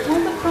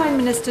 will the Prime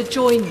Minister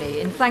join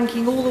me in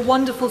thanking all the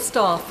wonderful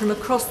staff from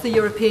across the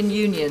European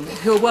Union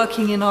who are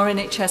working in our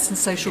NHS and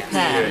social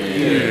care?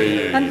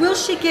 And will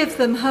she give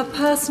them her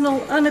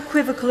personal,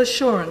 unequivocal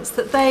assurance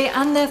that they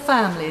and their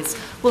families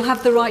will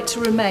have the right to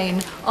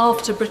remain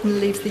after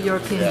Britain leaves the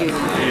European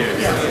Union?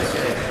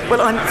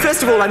 Well,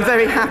 first of all, I'm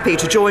very happy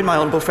to join my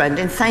honourable friend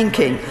in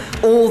thanking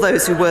all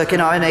those who work in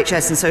our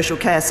NHS and social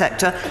care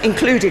sector,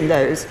 including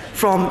those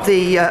from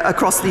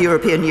across the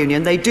European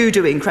Union. They do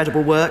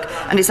incredible work,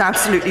 and it's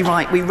absolutely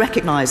right. We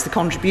recognise the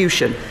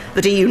contribution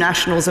that EU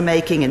nationals are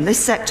making in this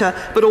sector,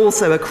 but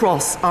also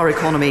across our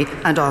economy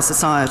and our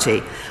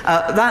society.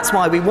 That's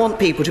why we want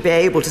people to be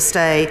able to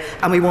stay,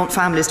 and we want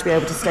families to be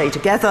able to stay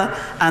together,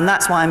 and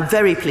that's why I'm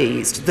very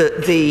pleased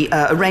that the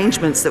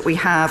arrangements that we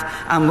have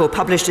and were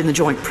published in the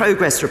joint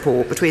progress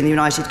report between the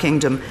United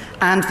Kingdom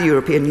and the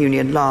European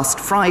Union last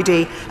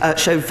Friday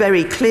show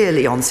very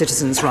clearly on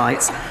citizens'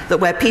 rights that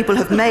where people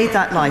have made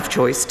that life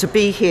choice to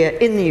be here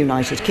in the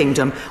United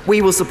Kingdom,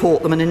 we will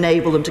support them and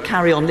enable them to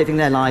carry on living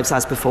their lives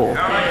as before.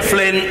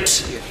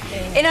 Flint.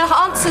 In her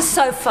answers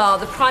so far,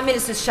 the Prime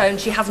Minister's shown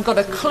she hasn't got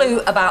a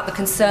clue about the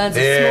concerns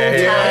of small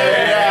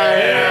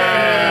towns.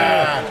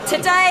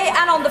 Today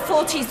and on the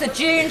 14th of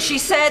June, she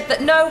said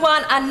that no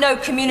one and no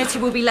community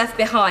will be left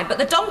behind. But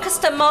the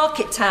Doncaster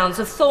market towns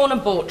of Thorn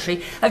and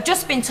Bawtry have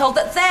just been told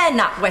that their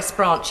NatWest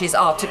branches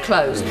are to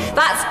close.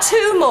 That's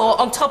 2 more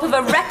on top of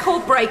a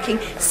record-breaking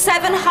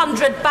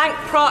 700 bank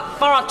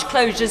branch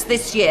closures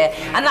this year.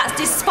 And that's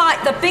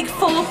despite the big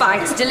 4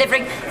 banks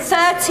delivering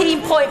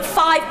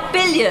 13.5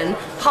 billion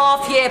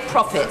half-year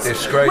profits.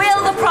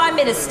 Will the Prime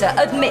Minister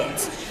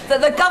admit that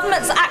the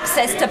government's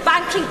access to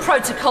banking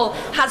protocol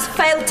has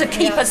failed to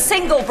keep a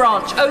single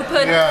branch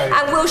open,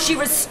 and will she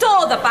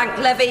restore the bank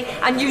levy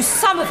and use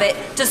some of it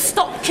to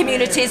stop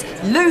communities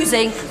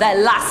losing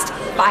their last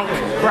bank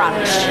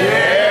branch?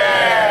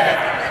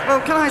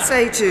 Well, can I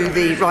say to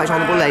the Right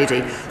Honourable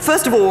Lady,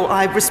 first of all,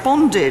 I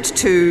responded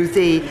to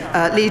the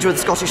leader of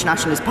the Scottish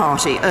Nationalist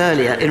Party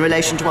earlier in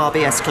relation to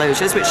RBS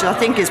closures, which I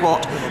think is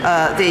what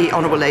the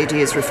Honourable Lady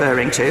is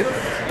referring to.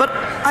 But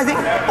I think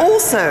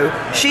also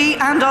she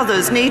and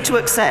others need to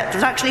accept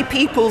that actually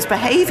people's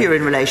behaviour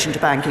in relation to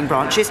bank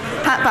branches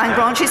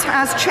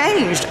has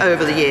changed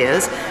over the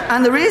years,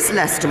 and there is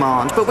less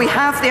demand, but we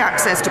have the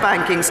access to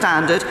banking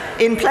standard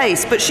in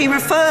place. But she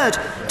referred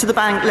to the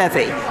bank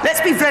levy.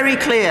 Let's be very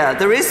clear,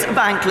 there is a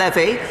bank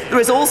levy, there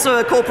is also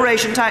a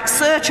corporation tax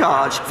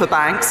surcharge for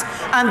banks,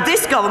 and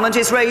this government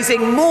is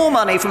raising more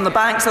money from the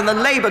banks than the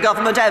Labour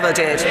government ever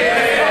did.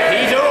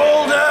 Peter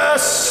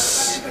Aldous!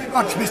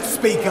 Mr.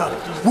 Speaker,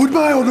 would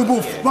my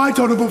right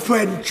honourable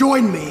friend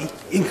join me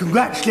in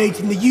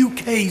congratulating the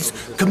UK's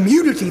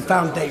community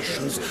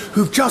foundations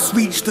who've just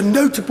reached the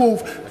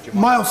notable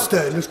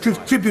milestone of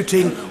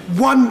contributing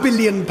 £1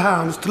 billion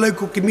to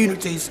local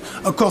communities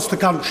across the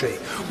country?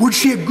 Would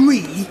she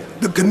agree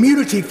that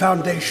community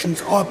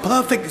foundations are a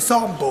perfect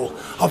example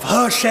of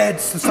her shared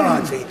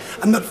society,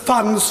 and that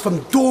funds from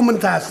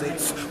dormant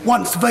assets,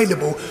 once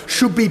available,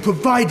 should be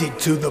provided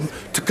to them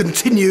to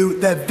continue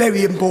their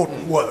very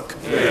important work?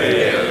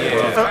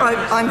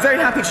 I'm very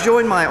happy to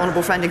join my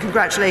honourable friend in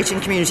congratulating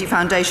community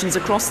foundations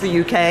across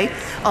the UK.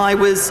 I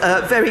was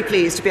very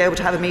pleased to be able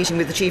to have a meeting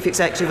with the Chief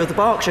Executive of the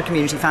Berkshire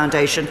Community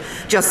Foundation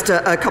just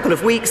a couple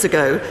of weeks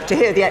ago to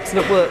hear the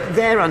excellent work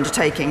they're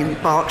undertaking in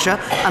Berkshire,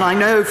 and I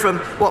know from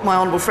what my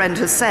honourable friend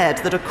has said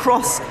that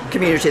across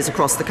communities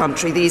across the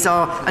country these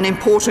are an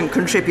important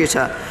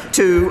contributor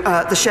to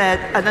the shared,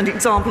 an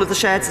example of the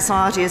shared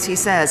society, as he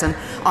says. And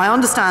I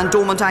understand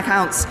Dormant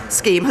Accounts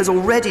scheme has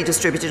already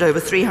distributed over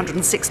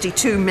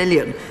 362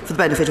 million for the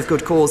benefit of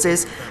good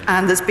causes,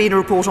 and there's been a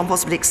report on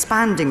possibly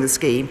expanding the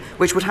scheme,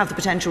 which would have the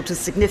potential to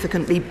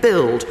significantly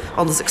build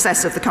on the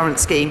success of the current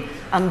scheme,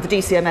 and the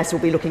DCMS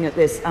will be looking at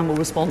this and will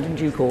respond in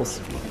due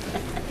course.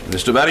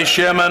 Mr. Barry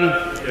Sherman.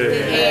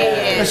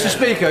 Mr.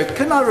 Speaker,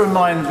 can I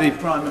remind the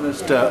Prime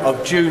Minister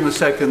of June the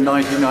 2nd,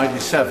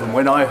 1997,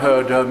 when I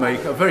heard her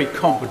make a very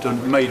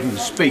competent maiden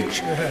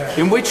speech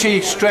in which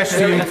she stressed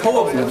the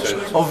importance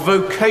of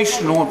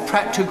vocational and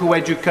practical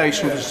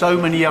education for so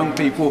many young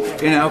people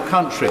in our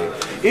country.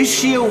 Is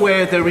she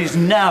aware there is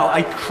now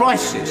a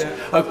crisis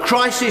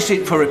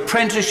for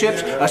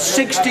apprenticeships, a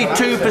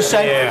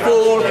 62%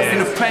 fall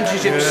in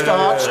apprenticeship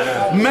starts,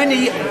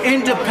 many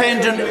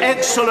independent,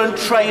 excellent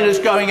trainers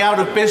going out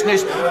of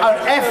business, and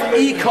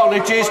FE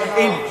colleges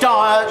in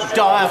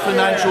dire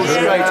financial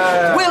straits?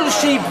 Will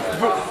she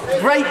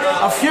break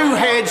a few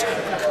heads,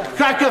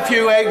 crack a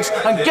few eggs,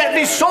 and get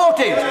this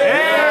sorted?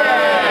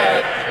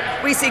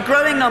 We see a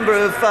growing number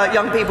of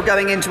young people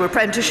going into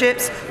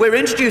apprenticeships. We're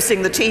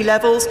introducing the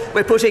T-levels.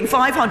 We're putting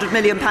 £500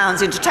 million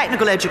into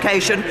technical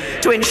education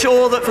to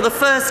ensure that for the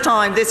first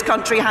time this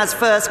country has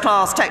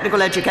first-class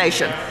technical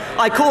education.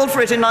 I called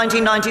for it in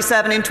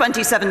 1997. In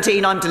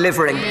 2017, I'm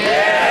delivering.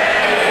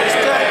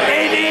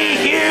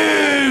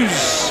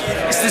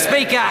 Mr.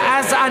 Speaker,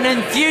 as an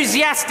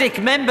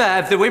enthusiastic member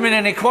of the Women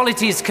and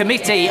Equalities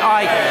Committee,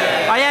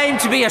 I aim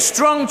to be a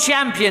strong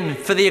champion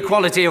for the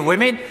equality of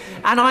women,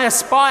 and I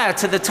aspire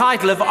to the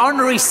title of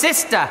Honorary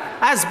Sister,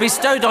 as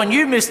bestowed on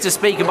you, Mr.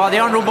 Speaker, by the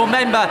Honourable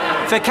Member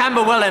for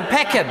Camberwell and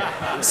Peckham.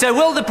 So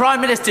will the Prime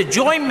Minister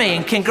join me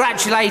in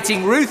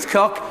congratulating Ruth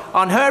Cook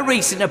on her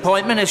recent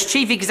appointment as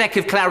Chief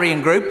Executive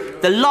Clarion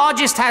Group, the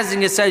largest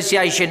housing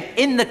association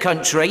in the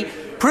country,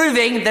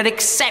 proving that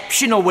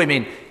exceptional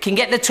women can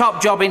get the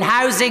top job in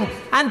housing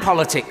and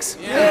politics?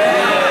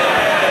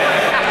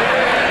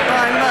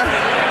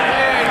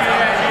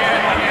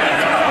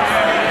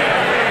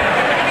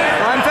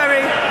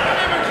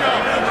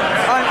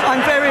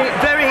 I'm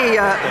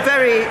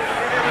very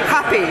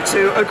happy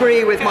to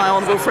agree with my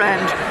honourable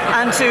friend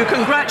and to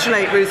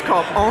congratulate Ruth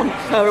Cobb on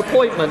her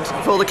appointment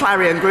for the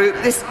Clarion Group.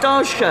 This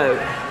does show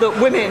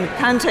that women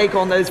can take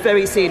on those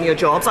very senior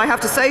jobs. I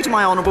have to say to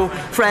my honourable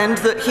friend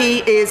that he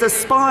is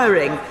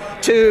aspiring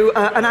to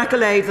an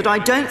accolade that I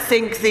don't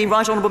think the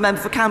Right Honourable Member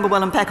for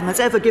Camberwell and Peckham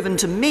has ever given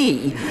to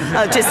me,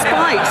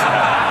 despite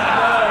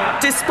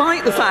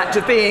the fact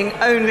of being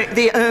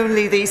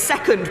only the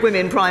second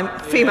female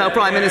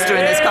Prime Minister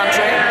in this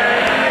country.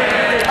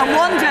 And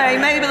one day,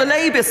 maybe the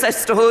Labour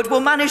sisterhood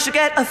will manage to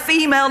get a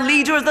female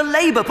leader of the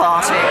Labour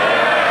Party.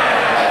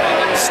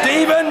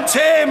 Stephen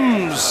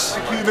Timms.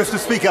 Thank you, Mr.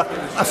 Speaker.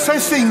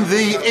 Assessing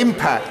the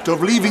impact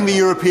of leaving the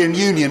European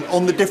Union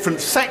on the different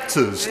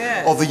sectors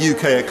of the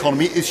UK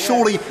economy is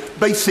surely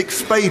basic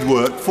spade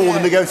work for the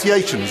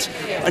negotiations.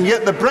 And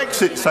yet the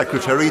Brexit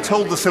Secretary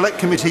told the Select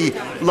Committee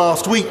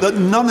last week that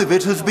none of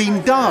it has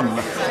been done.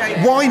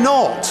 Why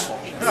not?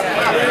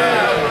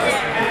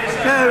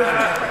 No,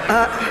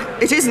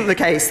 it isn't the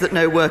case that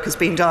no work has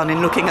been done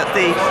in looking at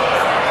the...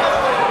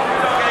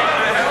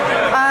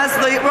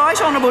 The Right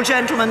Honourable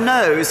Gentleman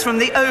knows from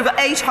the over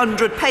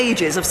 800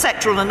 pages of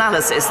sectoral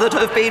analysis that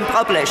have been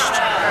published.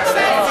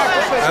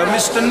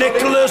 Mr.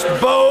 Nicholas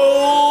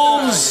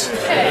Bowles.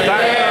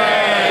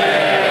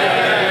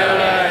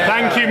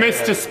 Thank you,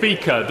 Mr.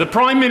 Speaker. The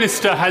Prime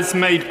Minister has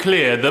made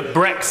clear that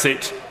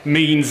Brexit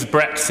means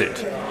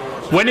Brexit.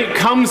 When it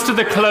comes to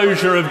the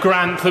closure of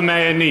Grantham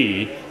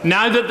A&E,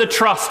 now that the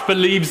Trust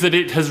believes that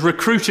it has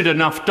recruited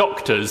enough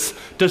doctors,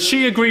 does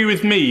she agree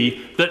with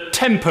me that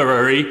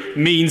temporary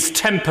means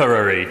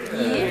temporary?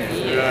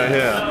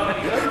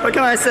 What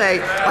can I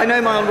say? I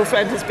know my honourable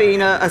friend has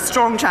been a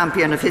strong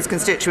champion of his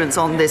constituents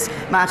on this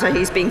matter.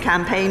 He's been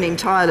campaigning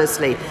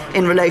tirelessly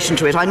in relation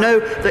to it. I know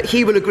that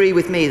he will agree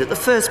with me that the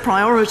first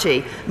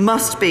priority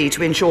must be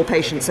to ensure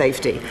patient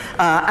safety,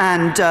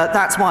 and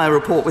that's why a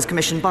report was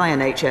commissioned by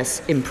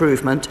NHS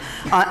Improvement.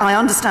 I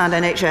understand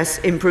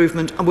NHS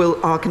Improvement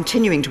are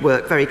continuing to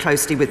work very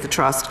closely with the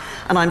Trust,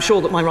 and I'm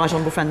sure that my right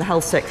honourable friend, the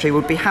Health Secretary,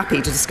 would be happy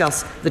to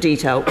discuss the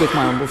detail with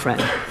my honourable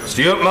friend.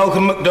 Stuart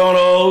Malcolm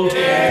MacDonald.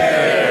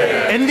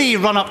 In the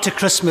run-up to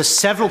Christmas,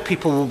 several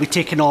people will be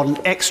taking on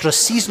extra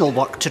seasonal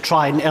work to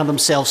try and earn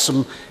themselves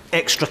some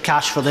extra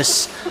cash for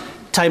this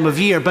time of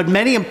year, but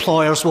many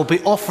employers will be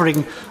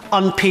offering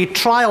unpaid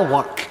trial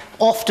work,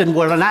 often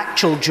where an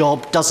actual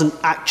job doesn't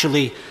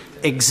actually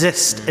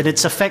exist, and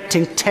it's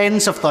affecting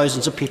tens of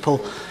thousands of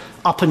people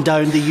up and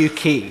down the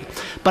UK.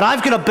 But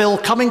I've got a bill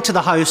coming to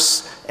the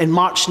House in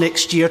March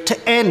next year to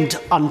end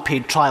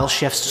unpaid trial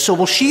shifts. So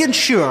will she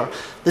ensure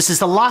this is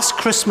the last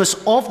Christmas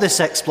of this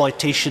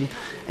exploitation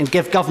and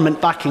give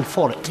government backing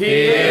for it?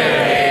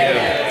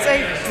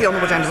 Say to the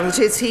honourable gentleman that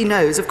is, he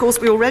knows. Of course,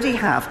 we already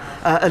have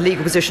a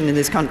legal position in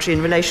this country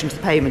in relation to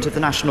the payment of the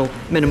national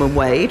minimum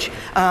wage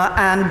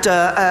and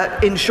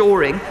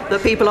ensuring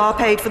that people are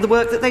paid for the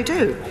work that they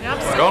do.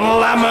 Donald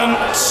Lamont.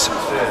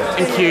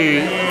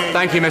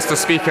 Thank you, Mr.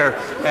 Speaker.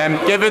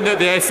 Given that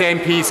the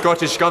SNP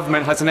Scottish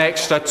Government has an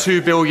extra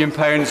 £2 billion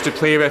to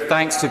play with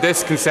thanks to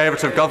this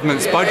Conservative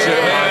Government's budget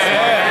last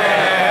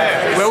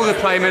month, will the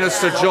Prime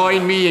Minister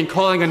join me in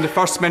calling on the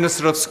First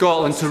Minister of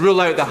Scotland to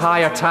rule out the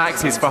higher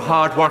taxes for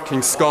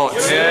hard-working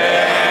Scots?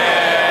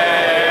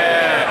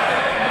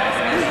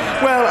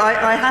 Well,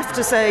 I have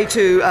to say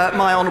to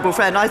my honourable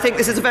friend, I think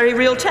this is a very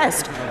real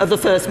test of the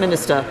First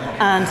Minister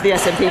and the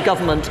SNP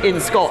government in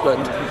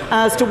Scotland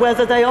as to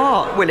whether they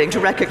are willing to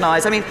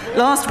recognise. I mean,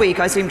 last week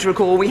I seem to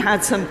recall we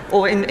had some,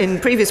 or in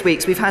previous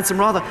weeks we've had some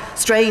rather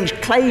strange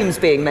claims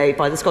being made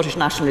by the Scottish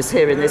nationalists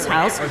here in this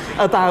House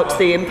about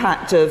the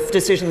impact of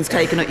decisions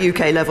taken at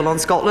UK level on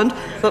Scotland.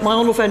 But my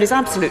honourable friend is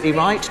absolutely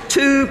right.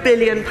 £2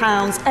 billion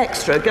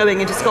extra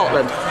going into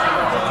Scotland.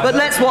 But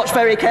let's watch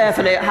very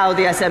carefully at how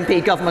the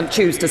SNP government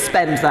choose to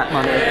spend that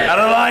money.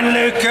 Caroline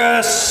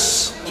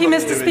Lucas. Thank you,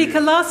 Mr.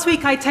 Speaker. Last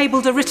week I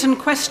tabled a written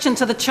question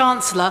to the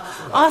Chancellor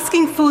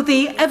asking for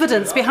the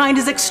evidence behind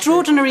his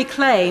extraordinary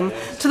claim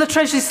to the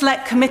Treasury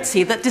Select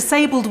Committee that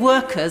disabled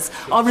workers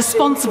are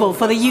responsible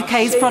for the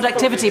UK's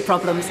productivity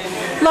problems.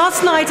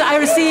 Last night I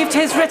received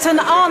his written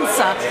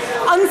answer.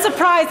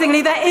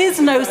 Unsurprisingly, there is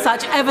no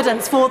such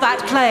evidence for that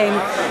claim.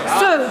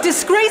 So,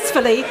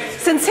 disgracefully,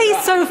 since he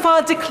so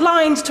far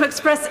declined to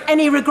express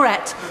any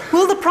regret,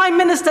 will the Prime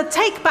Minister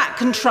take back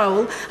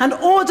control and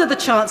order the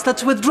Chancellor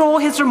to withdraw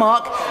his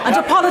remark and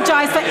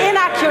apologise for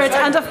inaccurate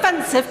and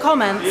offensive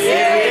comments?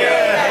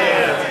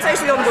 Say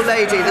to the honourable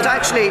lady that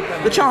actually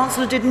the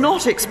Chancellor did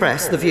not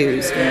express the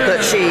views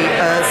that she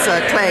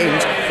has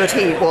claimed that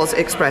he was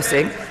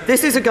expressing.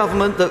 This is a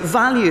government that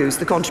values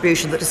the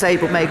contribution that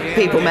disabled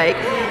people make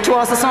to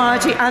our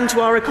society and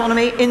to our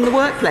economy in the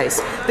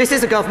workplace. This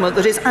is a government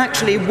that is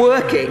actually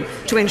working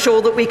to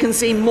ensure that we can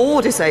see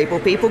more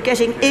disabled people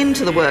getting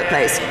into the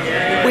workplace.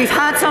 We've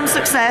had some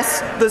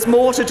success, there's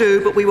more to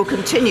do, but we will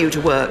continue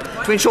to work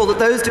to ensure that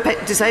those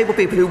disabled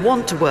people who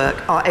want to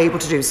work are able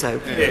to do so.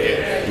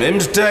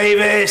 Mims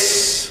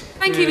Davis.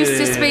 Thank you,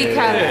 Mr. Speaker.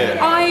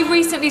 I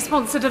recently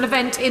sponsored an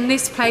event in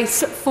this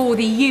place for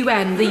the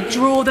UN, the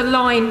Draw the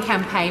Line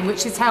campaign,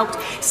 which has helped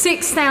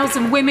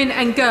 6,000 women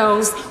and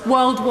girls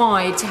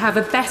worldwide to have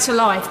a better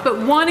life. But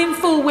 1 in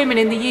 4 women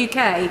in the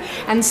UK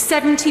and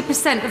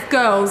 70% of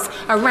girls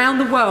around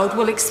the world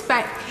will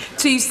expect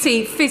to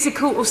see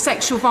physical or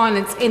sexual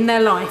violence in their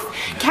life.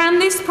 Can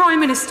this Prime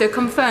Minister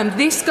confirm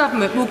this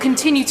government will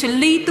continue to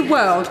lead the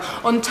world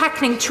on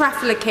tackling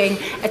trafficking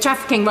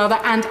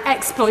and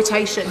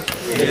exploitation?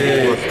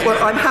 Well,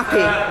 I'm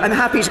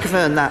happy to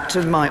confirm that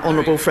to my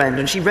honourable friend,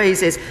 and she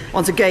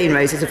once again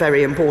raises a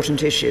very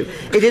important issue.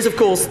 It is, of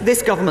course,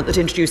 this government that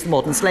introduced the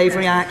Modern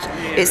Slavery Act.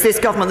 It's this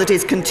government that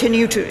is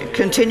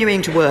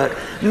continuing to work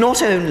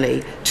not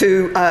only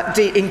to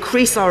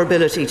increase our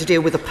ability to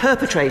deal with the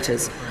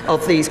perpetrators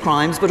of these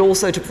crimes, but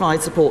also to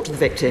provide support to the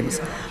victims.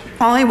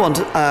 I want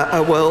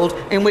a world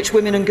in which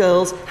women and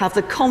girls have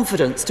the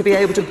confidence to be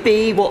able to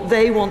be what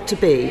they want to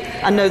be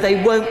and know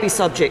they won't be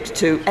subject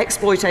to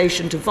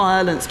exploitation, to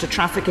violence, to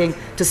trafficking,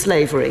 to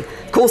slavery.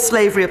 Of course,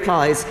 slavery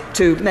applies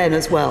to men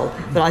as well,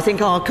 but I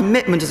think our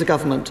commitment as a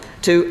government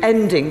to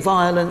ending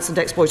violence and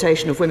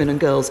exploitation of women and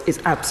girls is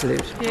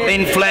absolute.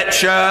 Lynn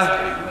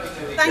Fletcher.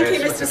 Thank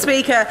you, Mr.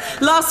 Speaker.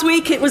 Last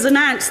week it was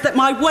announced that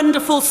my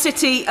wonderful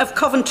city of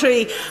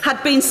Coventry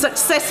had been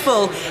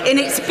successful in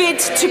its bid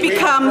to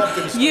become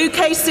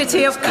UK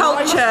City of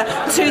Culture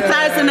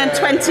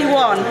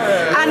 2021,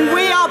 and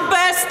we are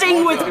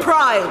bursting with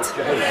pride.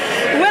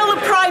 Will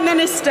the Prime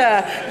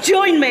Minister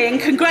join me in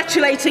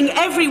congratulating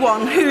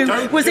everyone who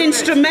was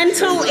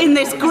instrumental in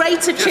this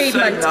great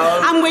achievement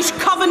and wish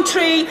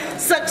Coventry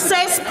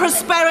success,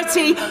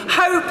 prosperity,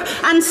 hope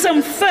and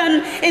some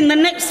fun in the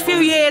next few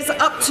years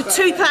up to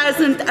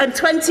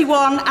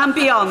 2021 and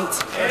beyond?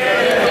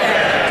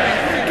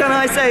 Can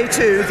I say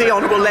to the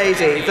Honourable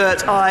Lady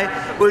that I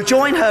will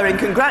join her in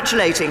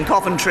congratulating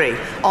Coventry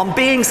on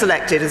being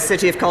selected as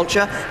City of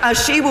Culture. As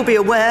she will be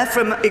aware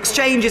from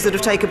exchanges that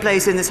have taken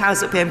place in this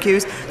House at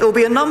PMQs, there will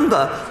be a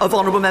number of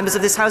honourable members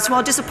of this House who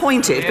are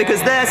disappointed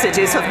because their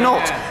cities have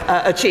not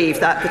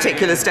achieved that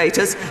particular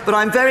status. But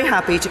I'm very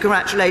happy to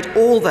congratulate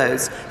all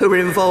those who were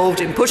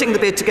involved in putting the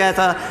bid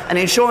together and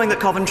ensuring that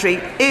Coventry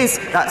is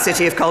that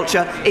City of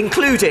Culture,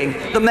 including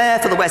the Mayor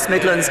for the West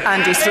Midlands,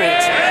 Andy Street.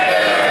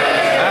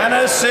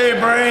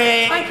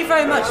 Thank you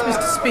very much,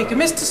 Mr. Speaker.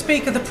 Mr.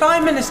 Speaker, the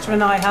Prime Minister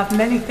and I have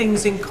many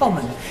things in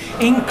common,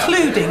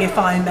 including, if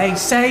I may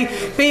say,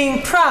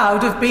 being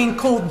proud of being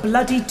called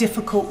bloody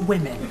difficult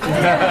women.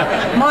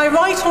 My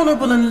right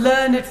honourable and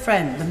learned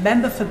friend, the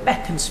member for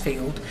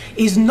Beaconsfield,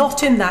 is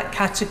not in that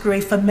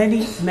category for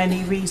many,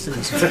 many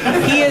reasons.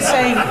 He is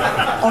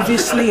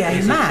obviously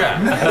a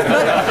man,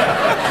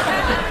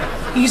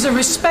 but he's a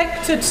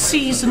respected,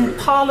 seasoned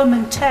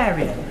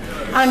parliamentarian,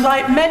 and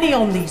like many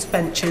on these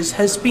benches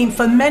has been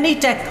for many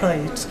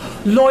decades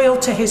loyal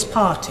to his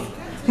party.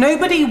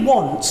 Nobody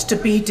wants to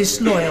be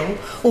disloyal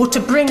or to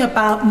bring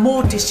about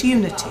more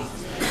disunity.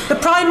 The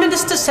Prime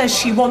Minister says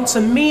she wants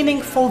a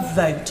meaningful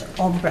vote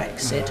on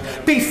Brexit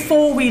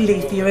before we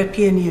leave the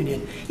European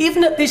Union.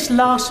 Even at this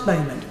last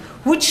moment,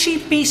 would she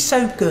be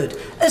so good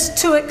as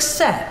to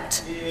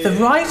accept the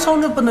Right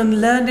Honourable and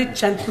Learned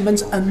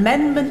Gentleman's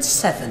Amendment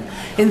 7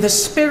 in the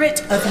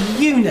spirit of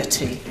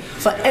unity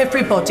for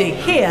everybody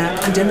here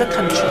and in the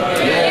country?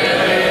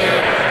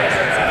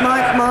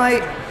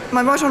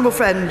 My right honourable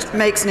friend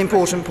makes an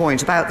important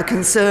point about the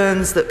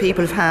concerns that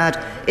people have had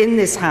in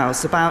this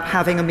House about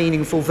having a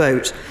meaningful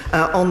vote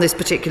on this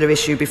particular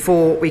issue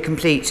before we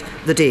complete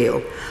the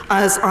deal.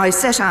 As I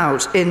set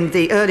out in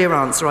the earlier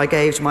answer I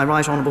gave to my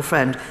right honourable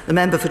friend, the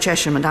member for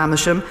Chesham and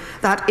Amersham,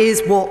 that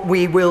is what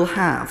we will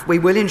have. We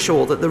will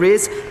ensure that there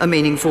is a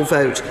meaningful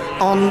vote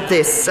on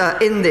this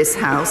in this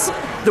House.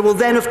 There will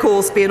then, of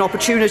course, be an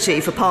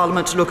opportunity for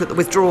Parliament to look at the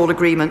withdrawal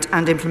agreement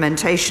and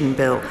implementation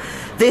bill.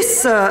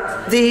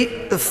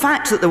 The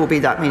fact that there will be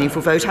that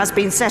meaningful vote has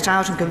been set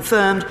out and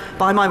confirmed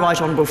by my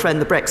right honourable friend,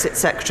 the Brexit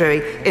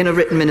Secretary, in a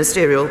written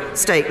ministerial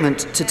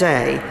statement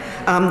today.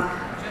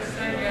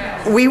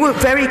 We were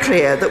very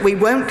clear that we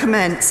won't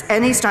commence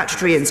any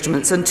statutory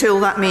instruments until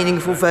that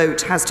meaningful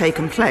vote has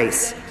taken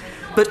place.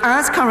 But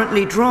as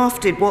currently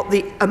drafted, what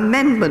the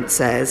amendment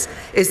says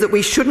is that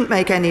we shouldn't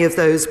put any of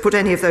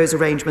those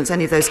arrangements,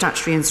 any of those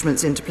statutory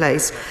instruments into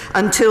place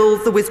until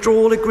the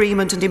withdrawal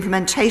agreement and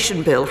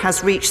implementation bill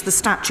has reached the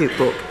statute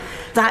book.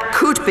 That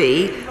could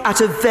be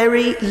at a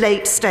very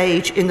late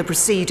stage in the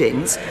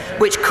proceedings,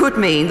 which could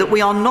mean that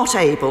we are not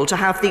able to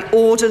have the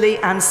orderly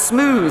and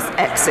smooth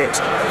exit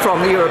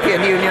from the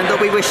European Union that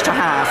we wish to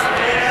have.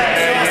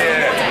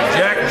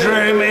 Jack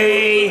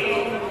Dromey.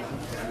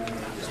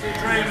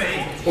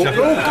 You're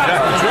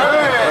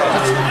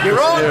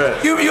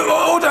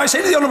on. What I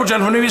say to the honourable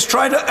gentleman who is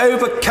trying to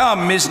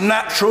overcome his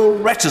natural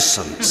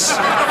reticence?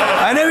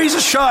 I know he's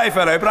a shy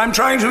fellow, but I'm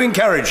trying to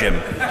encourage him.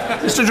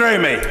 Mr.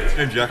 Dromey.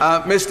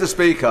 Mr.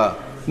 Speaker,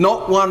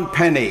 not one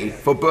penny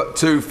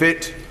to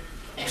fit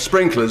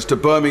sprinklers to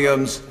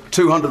Birmingham's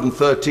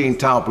 213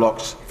 tower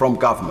blocks from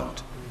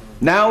government.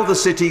 Now the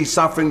city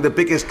suffering the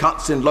biggest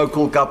cuts in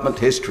local government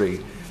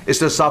history is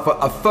to suffer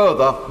a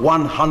further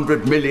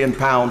 £100 million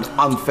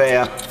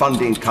unfair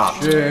funding cut.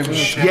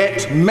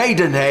 Yet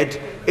Maidenhead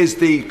is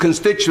the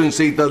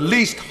constituency the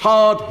least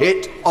hard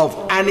hit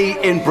of any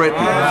in Britain.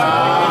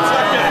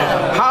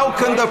 How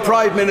can the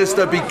Prime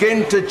Minister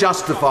begin to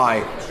justify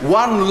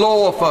one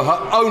law for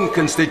her own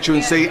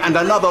constituency and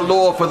another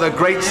law for the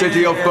great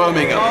city of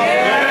Birmingham?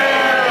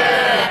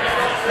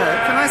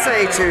 Can I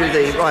say to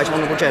the right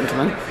honourable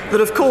gentleman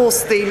that, of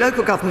course, the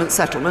local government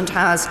settlement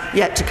has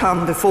yet to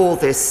come before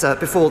this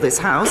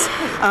House,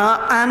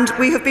 and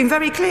we have been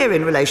very clear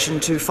in relation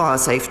to fire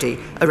safety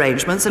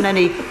arrangements and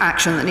any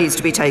action that needs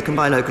to be taken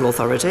by local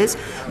authorities,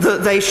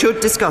 that they should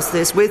discuss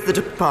this with the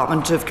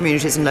Department of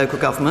Communities and Local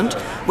Government.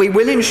 We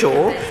will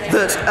ensure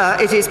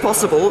that it is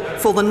possible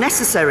for the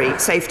necessary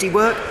safety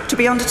work to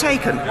be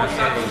undertaken.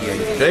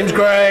 James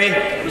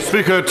Gray.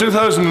 Speaker,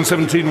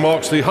 2017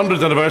 marks the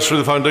 100th anniversary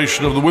of the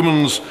foundation of the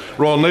Women's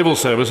Royal Naval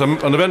Service,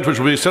 an event which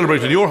will be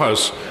celebrated in your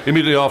House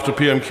immediately after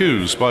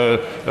PMQs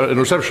in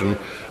reception.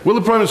 Will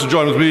the Prime Minister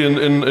join with me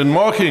in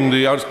marking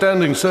the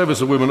outstanding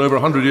service of women over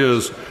 100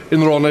 years in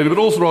the Royal Navy, but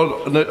also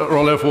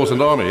Royal Air Force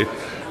and Army?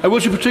 And will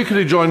she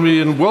particularly join me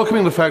in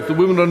welcoming the fact that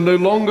women are no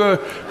longer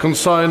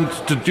consigned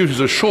to duties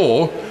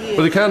ashore,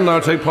 but they can now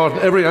take part in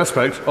every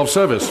aspect of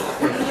service?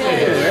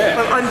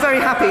 Well, I'm very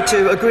happy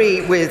to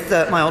agree with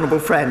my honourable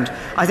friend.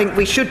 I think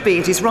we should be,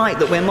 it is right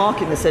that we're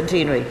marking the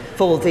centenary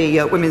for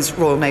the Women's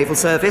Royal Naval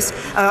Service,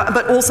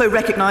 but also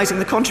recognising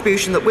the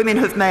contribution that women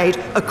have made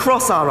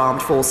across our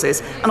armed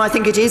forces, and I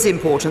think it is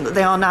important that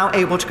they are now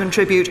able to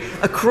contribute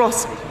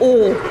across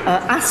all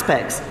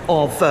aspects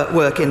of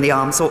work in the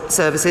armed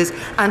services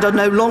and are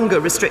no longer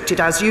restricted,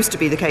 as used to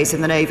be the case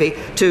in the Navy,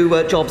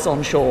 to jobs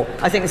on shore.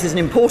 I think this is an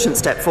important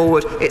step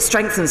forward. It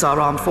strengthens our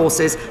armed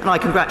forces, and I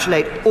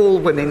congratulate all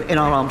women in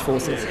our armed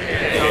forces.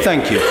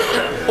 Thank you.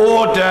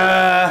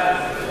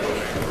 Order.